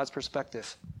bit from God's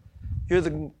perspective. You're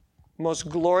the most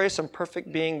glorious and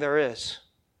perfect being there is.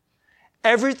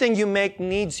 Everything you make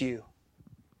needs you.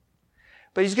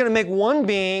 But he's going to make one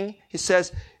being. He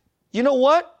says, you know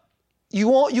what?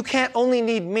 You can't only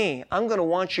need me. I'm going to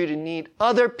want you to need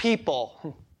other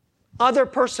people, other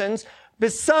persons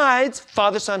besides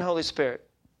Father, Son, Holy Spirit.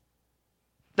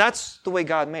 That's the way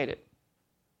God made it.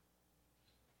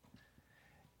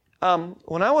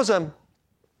 When I was, I'll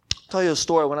tell you a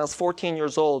story. When I was 14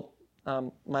 years old,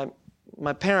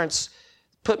 my parents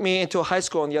put me into a high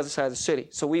school on the other side of the city.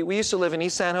 So we used to live in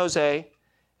East San Jose.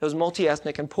 It was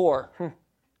multi-ethnic and poor.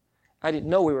 I didn't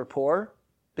know we were poor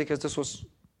because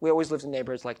we always lived in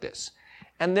neighborhoods like this.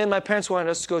 And then my parents wanted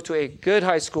us to go to a good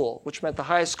high school, which meant the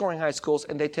highest scoring high schools,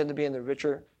 and they tend to be in the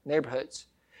richer neighborhoods.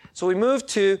 So we moved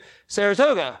to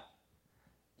Saratoga.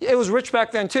 It was rich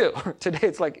back then too. Today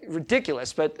it's like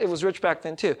ridiculous, but it was rich back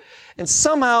then too. And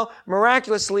somehow,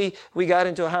 miraculously, we got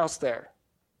into a house there,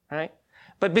 right?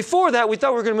 But before that, we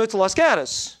thought we were going to move to Los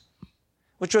Gatos,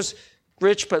 which was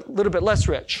rich but a little bit less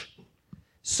rich.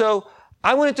 So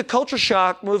I went into culture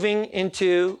shock moving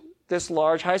into this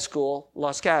large high school,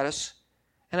 Los Gatos,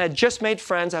 and I just made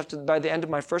friends by the end of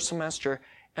my first semester,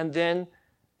 and then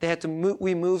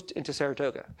we moved into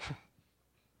Saratoga.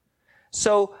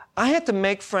 So I had to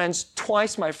make friends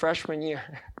twice my freshman year.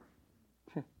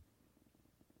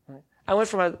 I went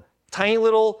from a tiny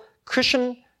little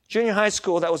Christian junior high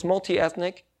school that was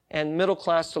multi-ethnic and middle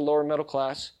class to lower middle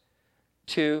class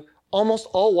to almost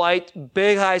all white,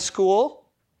 big high school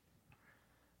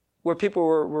where people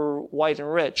were white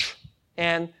and rich.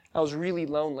 And I was really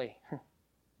lonely.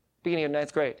 Beginning of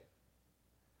 9th grade.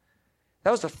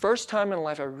 That was the first time in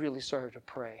life I really started to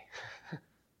pray.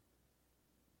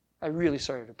 I really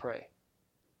started to pray.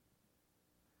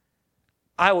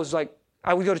 I was like,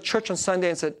 I would go to church on Sunday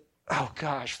and said, oh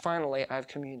gosh, finally I have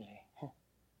community.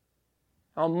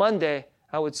 On Monday,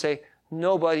 I would say,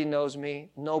 nobody knows me,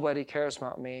 nobody cares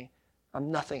about me, I'm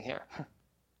nothing here.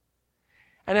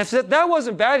 And if that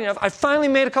wasn't bad enough, I finally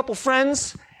made a couple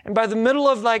friends, and by the middle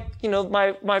of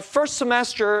my first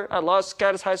semester at Los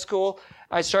Gatos High School,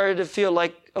 I started to feel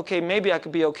like, okay, maybe I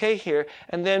could be okay here.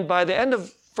 And then by the end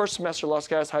of first semester Los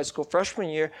Gatos High School, freshman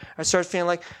year, I started feeling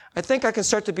like, I think I can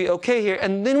start to be okay here.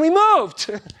 And then we moved.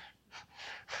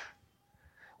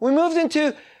 We moved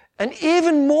into an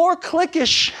even more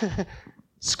cliquish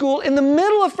school in the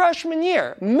middle of freshman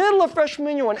year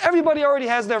when everybody already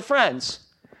has their friends.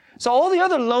 So all the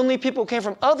other lonely people who came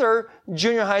from other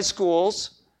junior high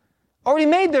schools already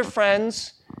made their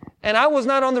friends, and I was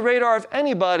not on the radar of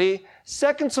anybody.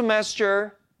 Second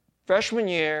semester, freshman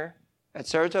year at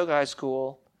Saratoga High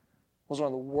School was one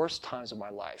of the worst times of my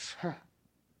life. And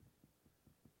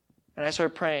I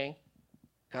started praying,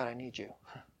 God, I need you.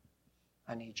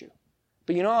 I need you.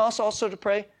 But you know, I also started to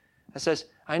pray. I says,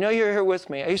 I know you're here with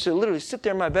me. I used to literally sit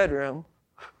there in my bedroom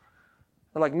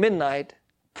at like midnight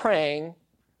praying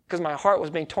because my heart was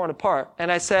being torn apart.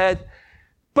 And I said,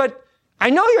 but I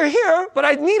know you're here, but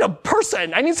I need a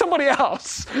person. I need somebody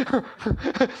else.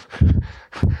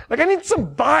 Like I need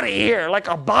some body here, like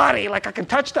a body, like I can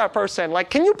touch that person. Like,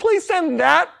 can you please send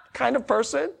that kind of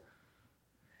person?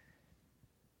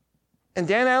 And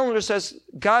Dan Allender says,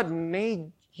 God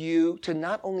made you to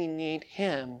not only need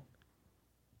him,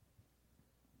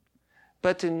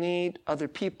 but to need other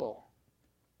people.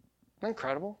 Isn't that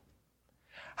incredible?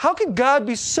 How could God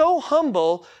be so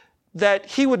humble that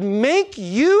he would make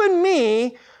you and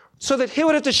me so that he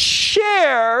would have to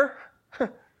share,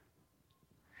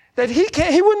 that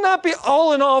he would not be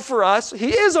all in all for us.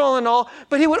 He is all in all,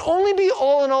 but he would only be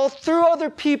all in all through other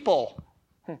people.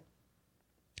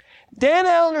 Dan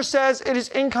Allender says it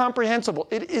is incomprehensible.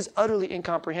 It is utterly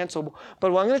incomprehensible.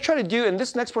 But what I'm going to try to do in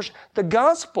this next portion, the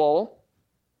gospel,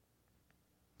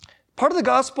 part of the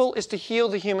gospel is to heal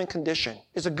the human condition.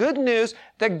 It's a good news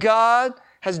that God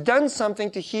has done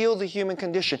something to heal the human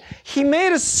condition. He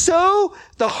made us so,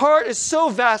 the heart is so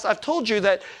vast. I've told you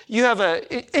that you have an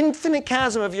infinite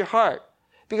chasm of your heart.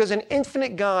 because an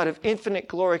infinite God of infinite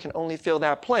glory can only fill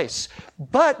that place.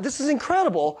 But this is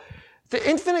incredible. The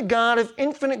infinite God of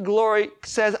infinite glory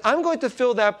says, I'm going to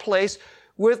fill that place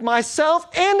with myself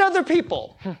and other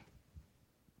people.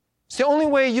 It's the only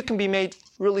way you can be made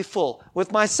really full,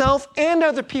 with myself and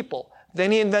other people.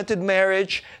 Then he invented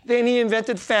marriage. Then he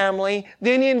invented family.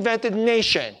 Then he invented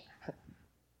nation.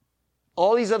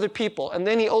 All these other people. And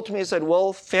then he ultimately said,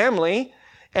 well, family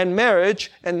and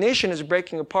marriage and nation is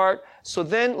breaking apart. So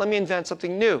then let me invent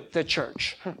something new, the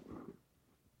church.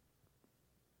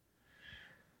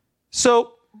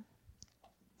 So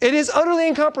it is utterly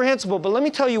incomprehensible, but let me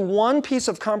tell you one piece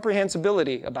of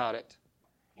comprehensibility about it.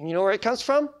 And you know where it comes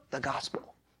from? The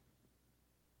gospel.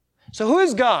 So who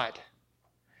is God?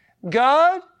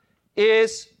 God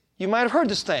is, you might have heard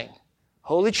this thing,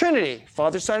 Holy Trinity,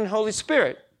 Father, Son, and Holy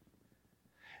Spirit.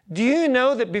 Do you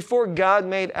know that before God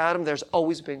made Adam, there's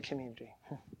always been community?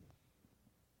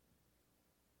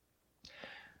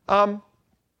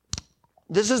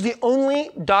 This is the only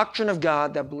doctrine of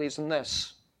God that believes in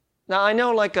this. Now, I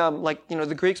know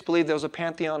the Greeks believed there was a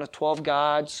pantheon of 12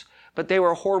 gods, but they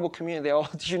were a horrible community.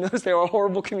 Did you notice they were a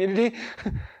horrible community?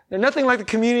 They're nothing like the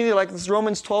community like this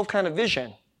Romans 12 kind of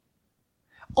vision.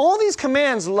 All these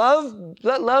commands, love,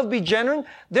 let love be genuine,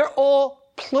 they're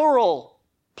all plural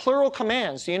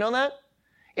commands. Do you know that?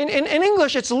 In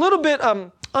English, it's a little bit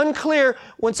unclear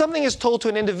when something is told to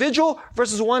an individual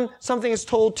versus when something is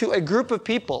told to a group of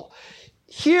people.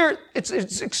 Here, it's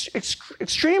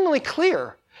extremely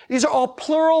clear. These are all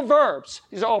plural verbs.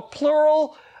 These are all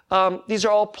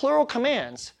plural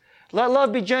commands. Let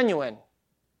love be genuine.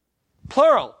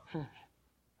 Plural.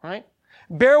 Right?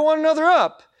 Bear one another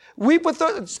up. Weep with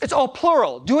those. It's all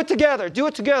plural. Do it together. Do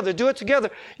it together. Do it together.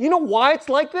 You know why it's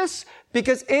like this?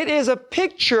 Because it is a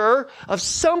picture of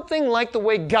something like the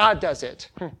way God does it.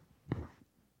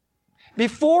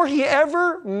 Before he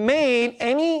ever made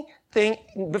anything,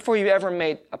 before he ever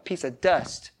made a piece of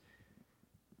dust,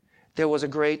 there was a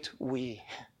great we.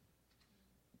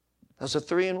 Those are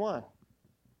 3 in 1.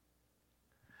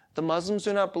 The Muslims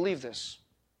do not believe this.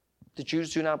 The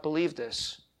Jews do not believe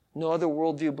this. No other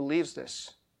worldview believes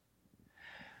this.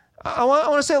 I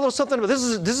want to say a little something about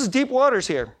this. This is deep waters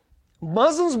here.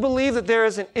 Muslims believe that there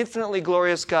is an infinitely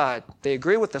glorious God. They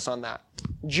agree with us on that.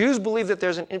 Jews believe that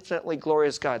there's an infinitely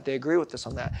glorious God. They agree with us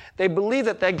on that. They believe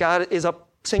that God is a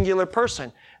singular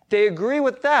person. They agree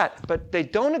with that, but they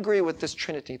don't agree with this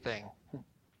Trinity thing.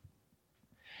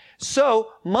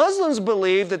 So Muslims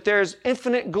believe that there's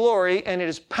infinite glory and it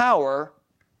is power.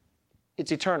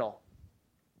 It's eternal.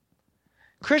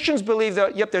 Christians believe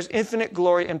that, yep, there's infinite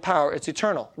glory and power. It's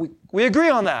eternal. We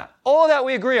agree on that. All of that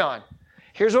we agree on.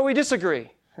 Here's where we disagree.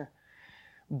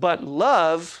 But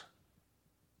love,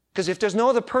 because if there's no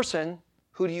other person,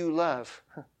 who do you love?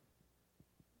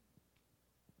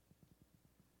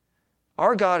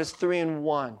 Our God is 3 in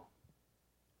 1.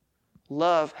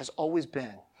 Love has always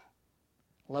been.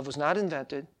 Love was not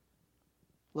invented.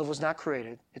 Love was not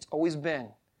created. It's always been.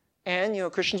 And, you know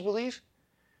what Christians believe?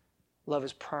 Love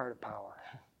is prior to power.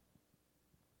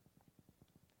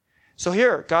 So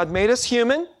here, God made us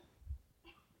human.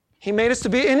 He made us to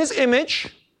be in His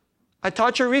image. I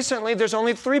taught you recently there's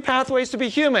only 3 pathways to be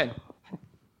human.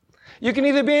 You can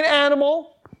either be an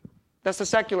animal. That's the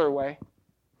secular way.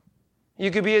 You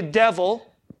could be a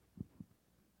devil.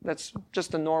 That's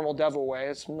just the normal devil way.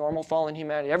 It's normal fallen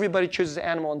humanity. Everybody chooses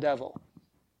animal and devil.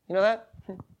 You know that?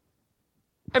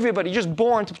 Everybody, you're just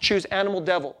born to choose animal,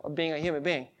 devil, of being a human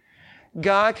being.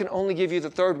 God can only give you the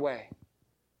 3rd way,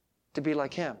 to be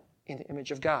like Him, in the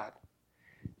image of God.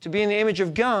 To be in the image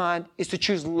of God is to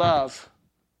choose love,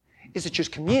 is to choose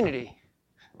community.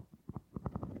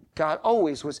 God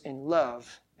always was in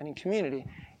love and in community.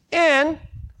 And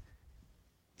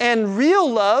real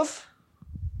love,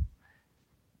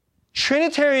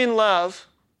 Trinitarian love,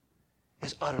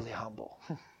 is utterly humble.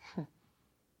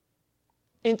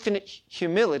 Infinite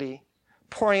humility,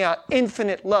 pouring out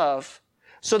infinite love,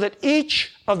 so that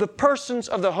each of the persons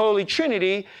of the Holy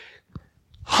Trinity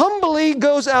humbly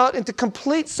goes out into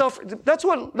complete self. That's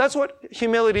what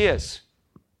humility is.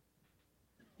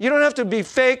 You don't have to be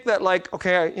fake that like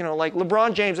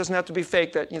LeBron James doesn't have to be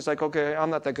fake that he's like, okay, I'm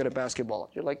not that good at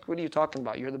basketball. You're like, what are you talking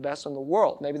about? You're the best in the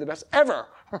world, maybe the best ever.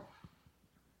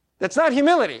 That's not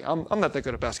humility. I'm not that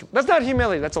good at basketball. That's not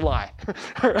humility. That's a lie.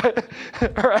 All right?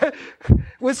 All right?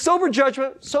 With sober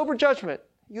judgment,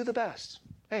 you're the best.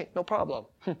 Hey, no problem.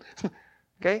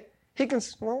 Okay?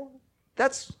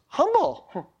 That's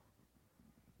humble.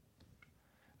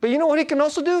 But you know what he can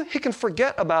also do? He can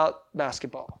forget about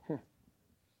basketball.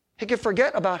 He can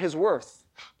forget about his worth.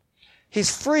 He's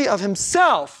free of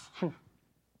himself.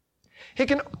 He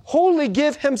can wholly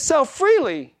give himself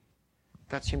freely.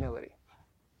 That's humility.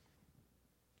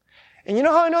 And you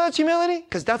know how I know that's humility?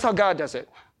 Because that's how God does it.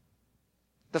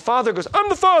 The Father goes, I'm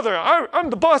the Father. I'm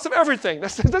the boss of everything.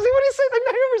 Does he what he says? He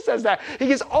never says that. He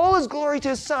gives all his glory to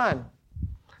his Son.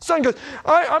 Son goes,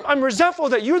 I'm resentful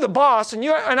that you're the boss and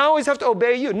I always have to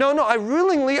obey you. No,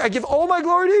 I give all my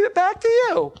glory back to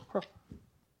you.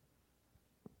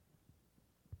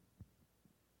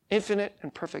 Infinite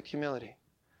and perfect humility.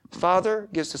 Father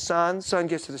gives to Son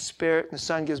gives to the Spirit, and the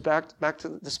Son gives back to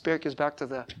the Spirit gives back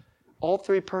to all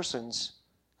three persons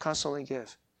constantly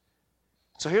give.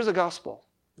 So here's the gospel.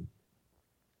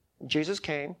 Jesus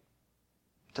came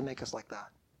to make us like that.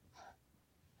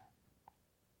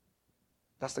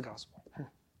 That's the gospel.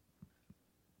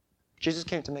 Jesus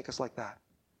came to make us like that.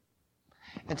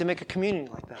 And to make a community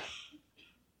like that.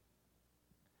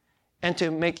 And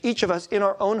to make each of us in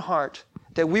our own heart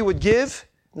that we would give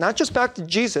not just back to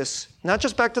Jesus, not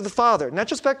just back to the Father, not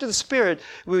just back to the Spirit,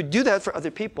 we would do that for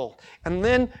other people. And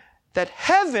then that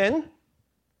heaven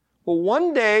will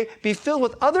one day be filled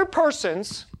with other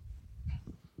persons.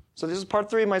 So this is part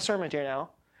 3 of my sermon here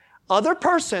now. Other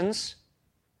persons.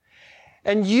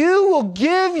 And you will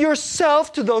give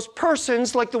yourself to those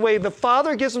persons like the way the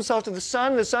Father gives himself to the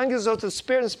Son gives himself to the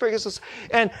Spirit, and the Spirit gives us.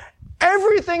 And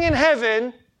everything in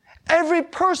heaven, every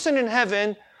person in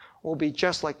heaven will be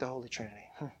just like the Holy Trinity.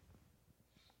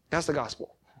 That's the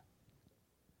gospel.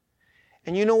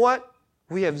 And you know what?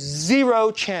 We have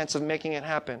zero chance of making it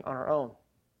happen on our own.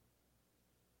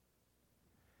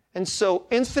 And so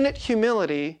infinite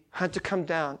humility had to come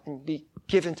down and be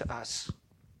given to us.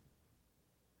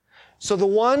 So the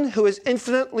one who is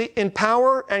infinitely in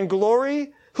power and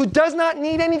glory, who does not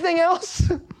need anything else,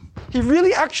 he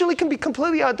really actually can be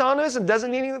completely autonomous and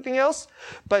doesn't need anything else,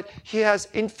 but he has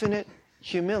infinite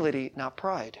humility, not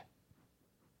pride.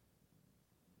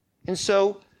 And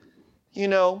so,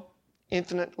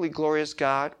 infinitely glorious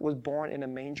God was born in a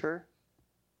manger.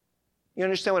 You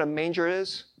understand what a manger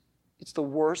is? It's the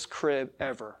worst crib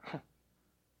ever.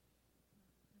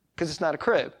 Because it's not a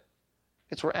crib.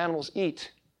 It's where animals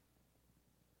eat.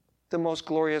 The most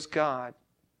glorious God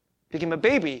became a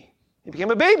baby. He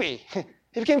became a baby.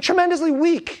 He became tremendously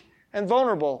weak and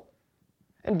vulnerable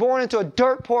and born into a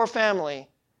dirt poor family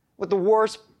with the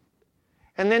worst.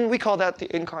 And then we call that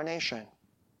the incarnation.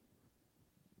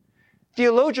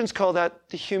 Theologians call that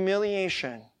the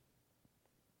humiliation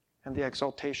and the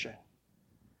exaltation.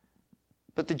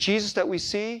 But the Jesus that we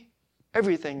see,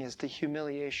 everything is the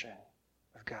humiliation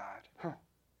of God.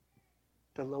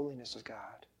 The lowliness of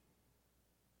God.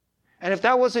 And if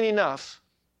that wasn't enough,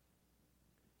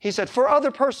 he said, for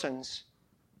other persons,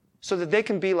 so that they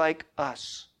can be like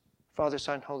us, Father,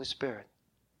 Son, Holy Spirit.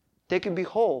 They can be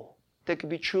whole. They can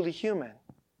be truly human.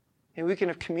 And we can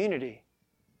have community.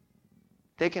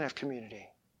 They can have community.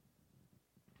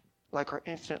 Like our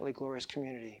infinitely glorious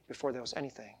community before there was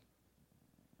anything.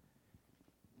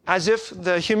 As if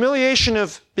the humiliation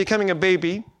of becoming a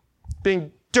baby,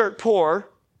 being dirt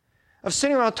poor, of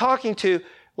sitting around talking to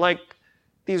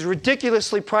these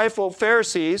ridiculously prideful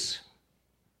Pharisees,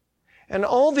 and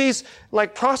all these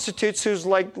prostitutes who's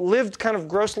lived kind of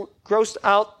grossed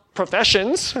out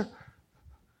professions.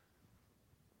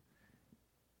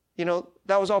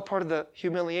 That was all part of the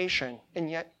humiliation. And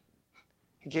yet,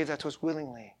 he gave that to us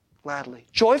willingly, gladly,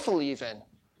 joyfully even.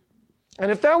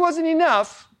 And if that wasn't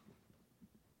enough,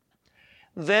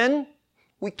 then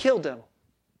we killed him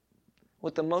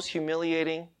with the most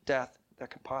humiliating death there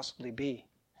could possibly be.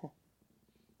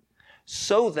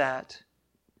 So that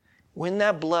when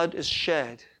that blood is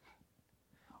shed,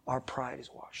 our pride is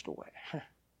washed away.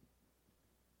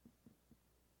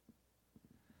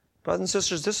 Brothers and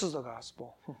sisters, this is the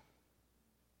gospel.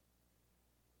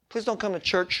 Please don't come to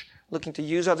church looking to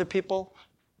use other people.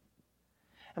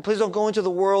 And please don't go into the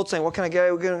world saying, what can I get?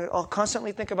 I'll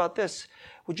constantly think about this.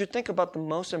 Would you think about the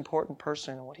most important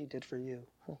person and what he did for you?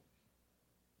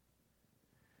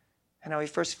 And how he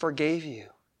first forgave you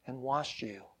and washed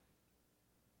you.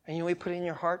 And he put in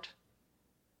your heart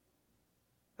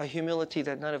a humility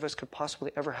that none of us could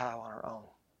possibly ever have on our own.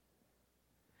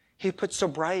 He put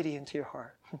sobriety into your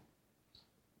heart.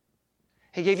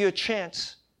 He gave you a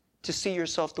chance to see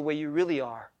yourself the way you really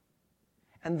are.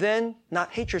 And then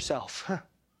not hate yourself.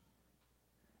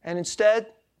 And instead,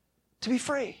 to be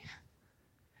free.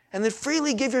 And then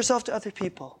freely give yourself to other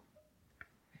people.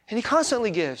 And he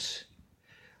constantly gives.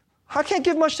 I can't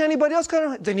give much to anybody else.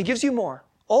 Then he gives you more.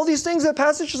 All these things in the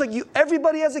passage is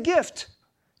everybody has a gift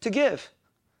to give.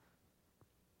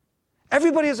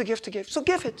 Everybody has a gift to give. So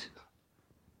give it.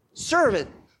 Serve it.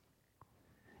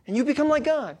 And you become like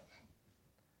God.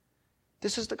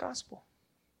 This is the gospel.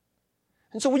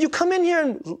 And so when you come in here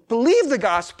and believe the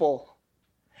gospel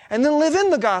and then live in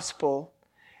the gospel,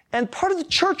 and part of the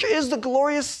church is the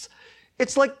glorious,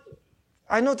 it's like,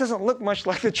 I know it doesn't look much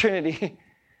like the Trinity,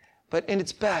 but in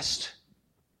its best,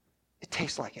 it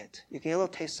tastes like it. You get a little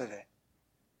taste of it.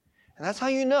 And that's how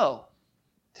you know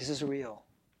this is real.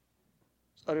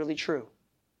 It's utterly true.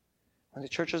 When the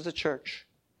church is the church,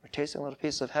 we're tasting a little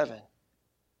piece of heaven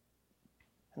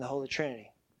and the Holy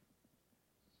Trinity.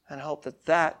 And I hope that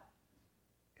that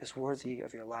is worthy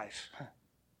of your life.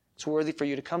 It's worthy for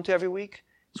you to come to every week.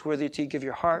 It's worthy to give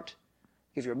your heart,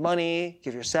 give your money,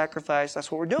 give your sacrifice.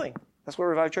 That's what we're doing. That's what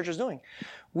Revive Church is doing.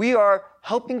 We are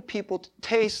helping people to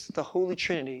taste the Holy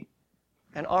Trinity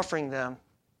and offering them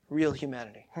real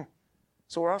humanity.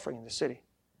 So we're offering in the city.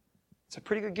 It's a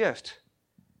pretty good gift.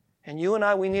 And you and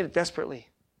I, we need it desperately.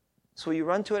 So you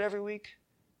run to it every week.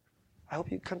 I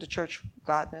hope you come to church with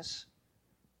gladness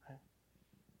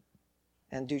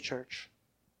and do church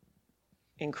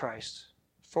in Christ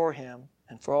for Him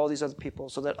and for all these other people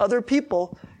so that other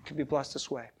people can be blessed this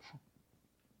way.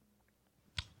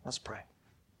 Let's pray.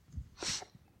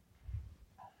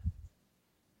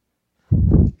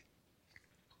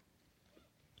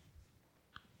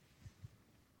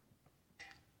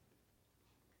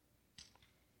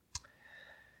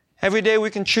 Every day we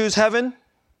can choose heaven,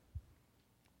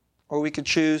 or we could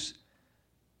choose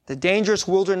the dangerous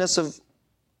wilderness of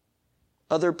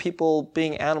other people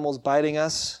being animals biting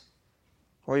us,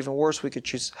 or even worse, we could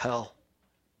choose hell.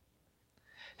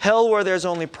 Hell where there's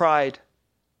only pride.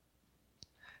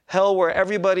 Hell where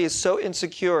everybody is so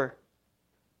insecure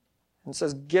and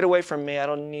says, get away from me, I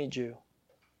don't need you.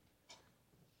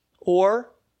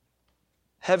 Or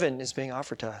heaven is being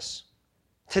offered to us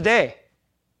today.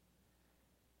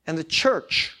 And the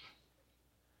church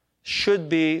should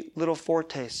be little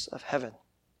foretastes of heaven,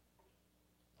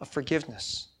 of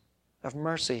forgiveness, of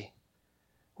mercy,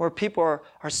 where people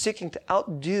are seeking to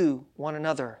outdo one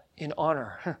another in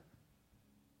honor,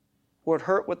 would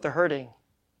hurt with the hurting,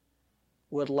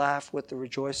 would laugh with the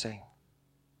rejoicing,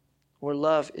 where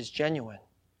love is genuine,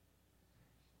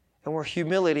 and where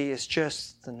humility is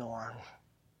just the norm.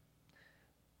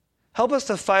 Help us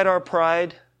to fight our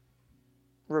pride,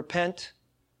 repent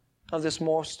of this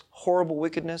most horrible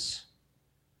wickedness.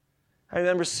 I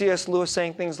remember C.S. Lewis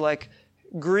saying things like,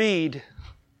 greed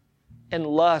and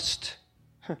lust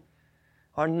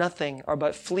are nothing, are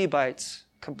but flea bites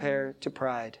compared to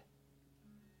pride.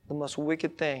 The most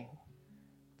wicked thing,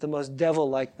 the most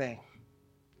devil-like thing.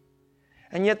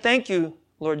 And yet, thank you,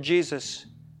 Lord Jesus,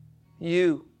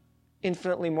 you,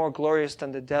 infinitely more glorious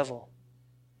than the devil.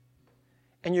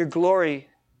 And your glory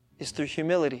is through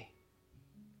humility.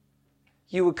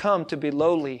 You would come to be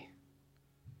lowly.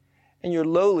 And your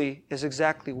lowly is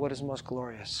exactly what is most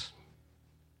glorious.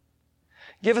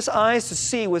 Give us eyes to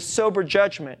see with sober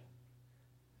judgment.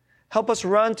 Help us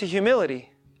run to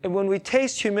humility. And when we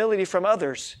taste humility from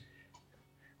others,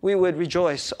 we would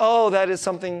rejoice. Oh, that is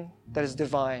something that is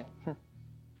divine.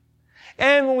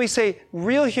 And when we say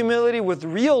real humility with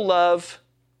real love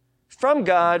from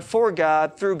God, for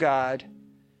God,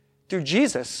 through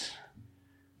Jesus,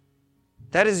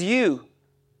 that is you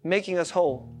making us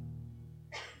whole.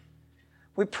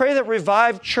 We pray that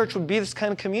Revived Church would be this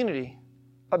kind of community,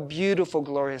 a beautiful,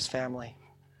 glorious family.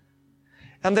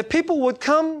 And that people would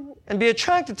come and be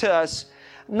attracted to us,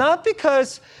 not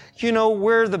because,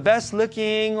 we're the best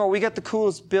looking, or we got the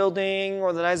coolest building,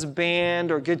 or the nice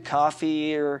band, or good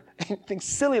coffee, or anything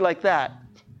silly like that.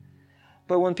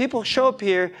 But when people show up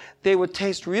here, they would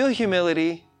taste real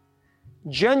humility,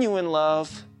 genuine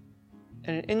love,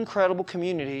 and an incredible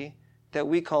community that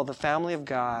we call the family of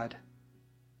God.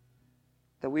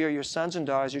 That we are your sons and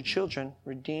daughters, your children,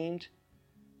 redeemed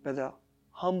by the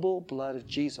humble blood of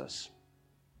Jesus.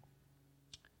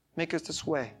 Make us this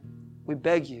way. We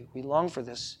beg you, we long for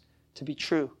this to be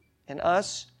true in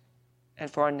us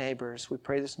and for our neighbors. We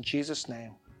pray this in Jesus'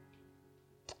 name.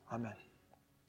 Amen.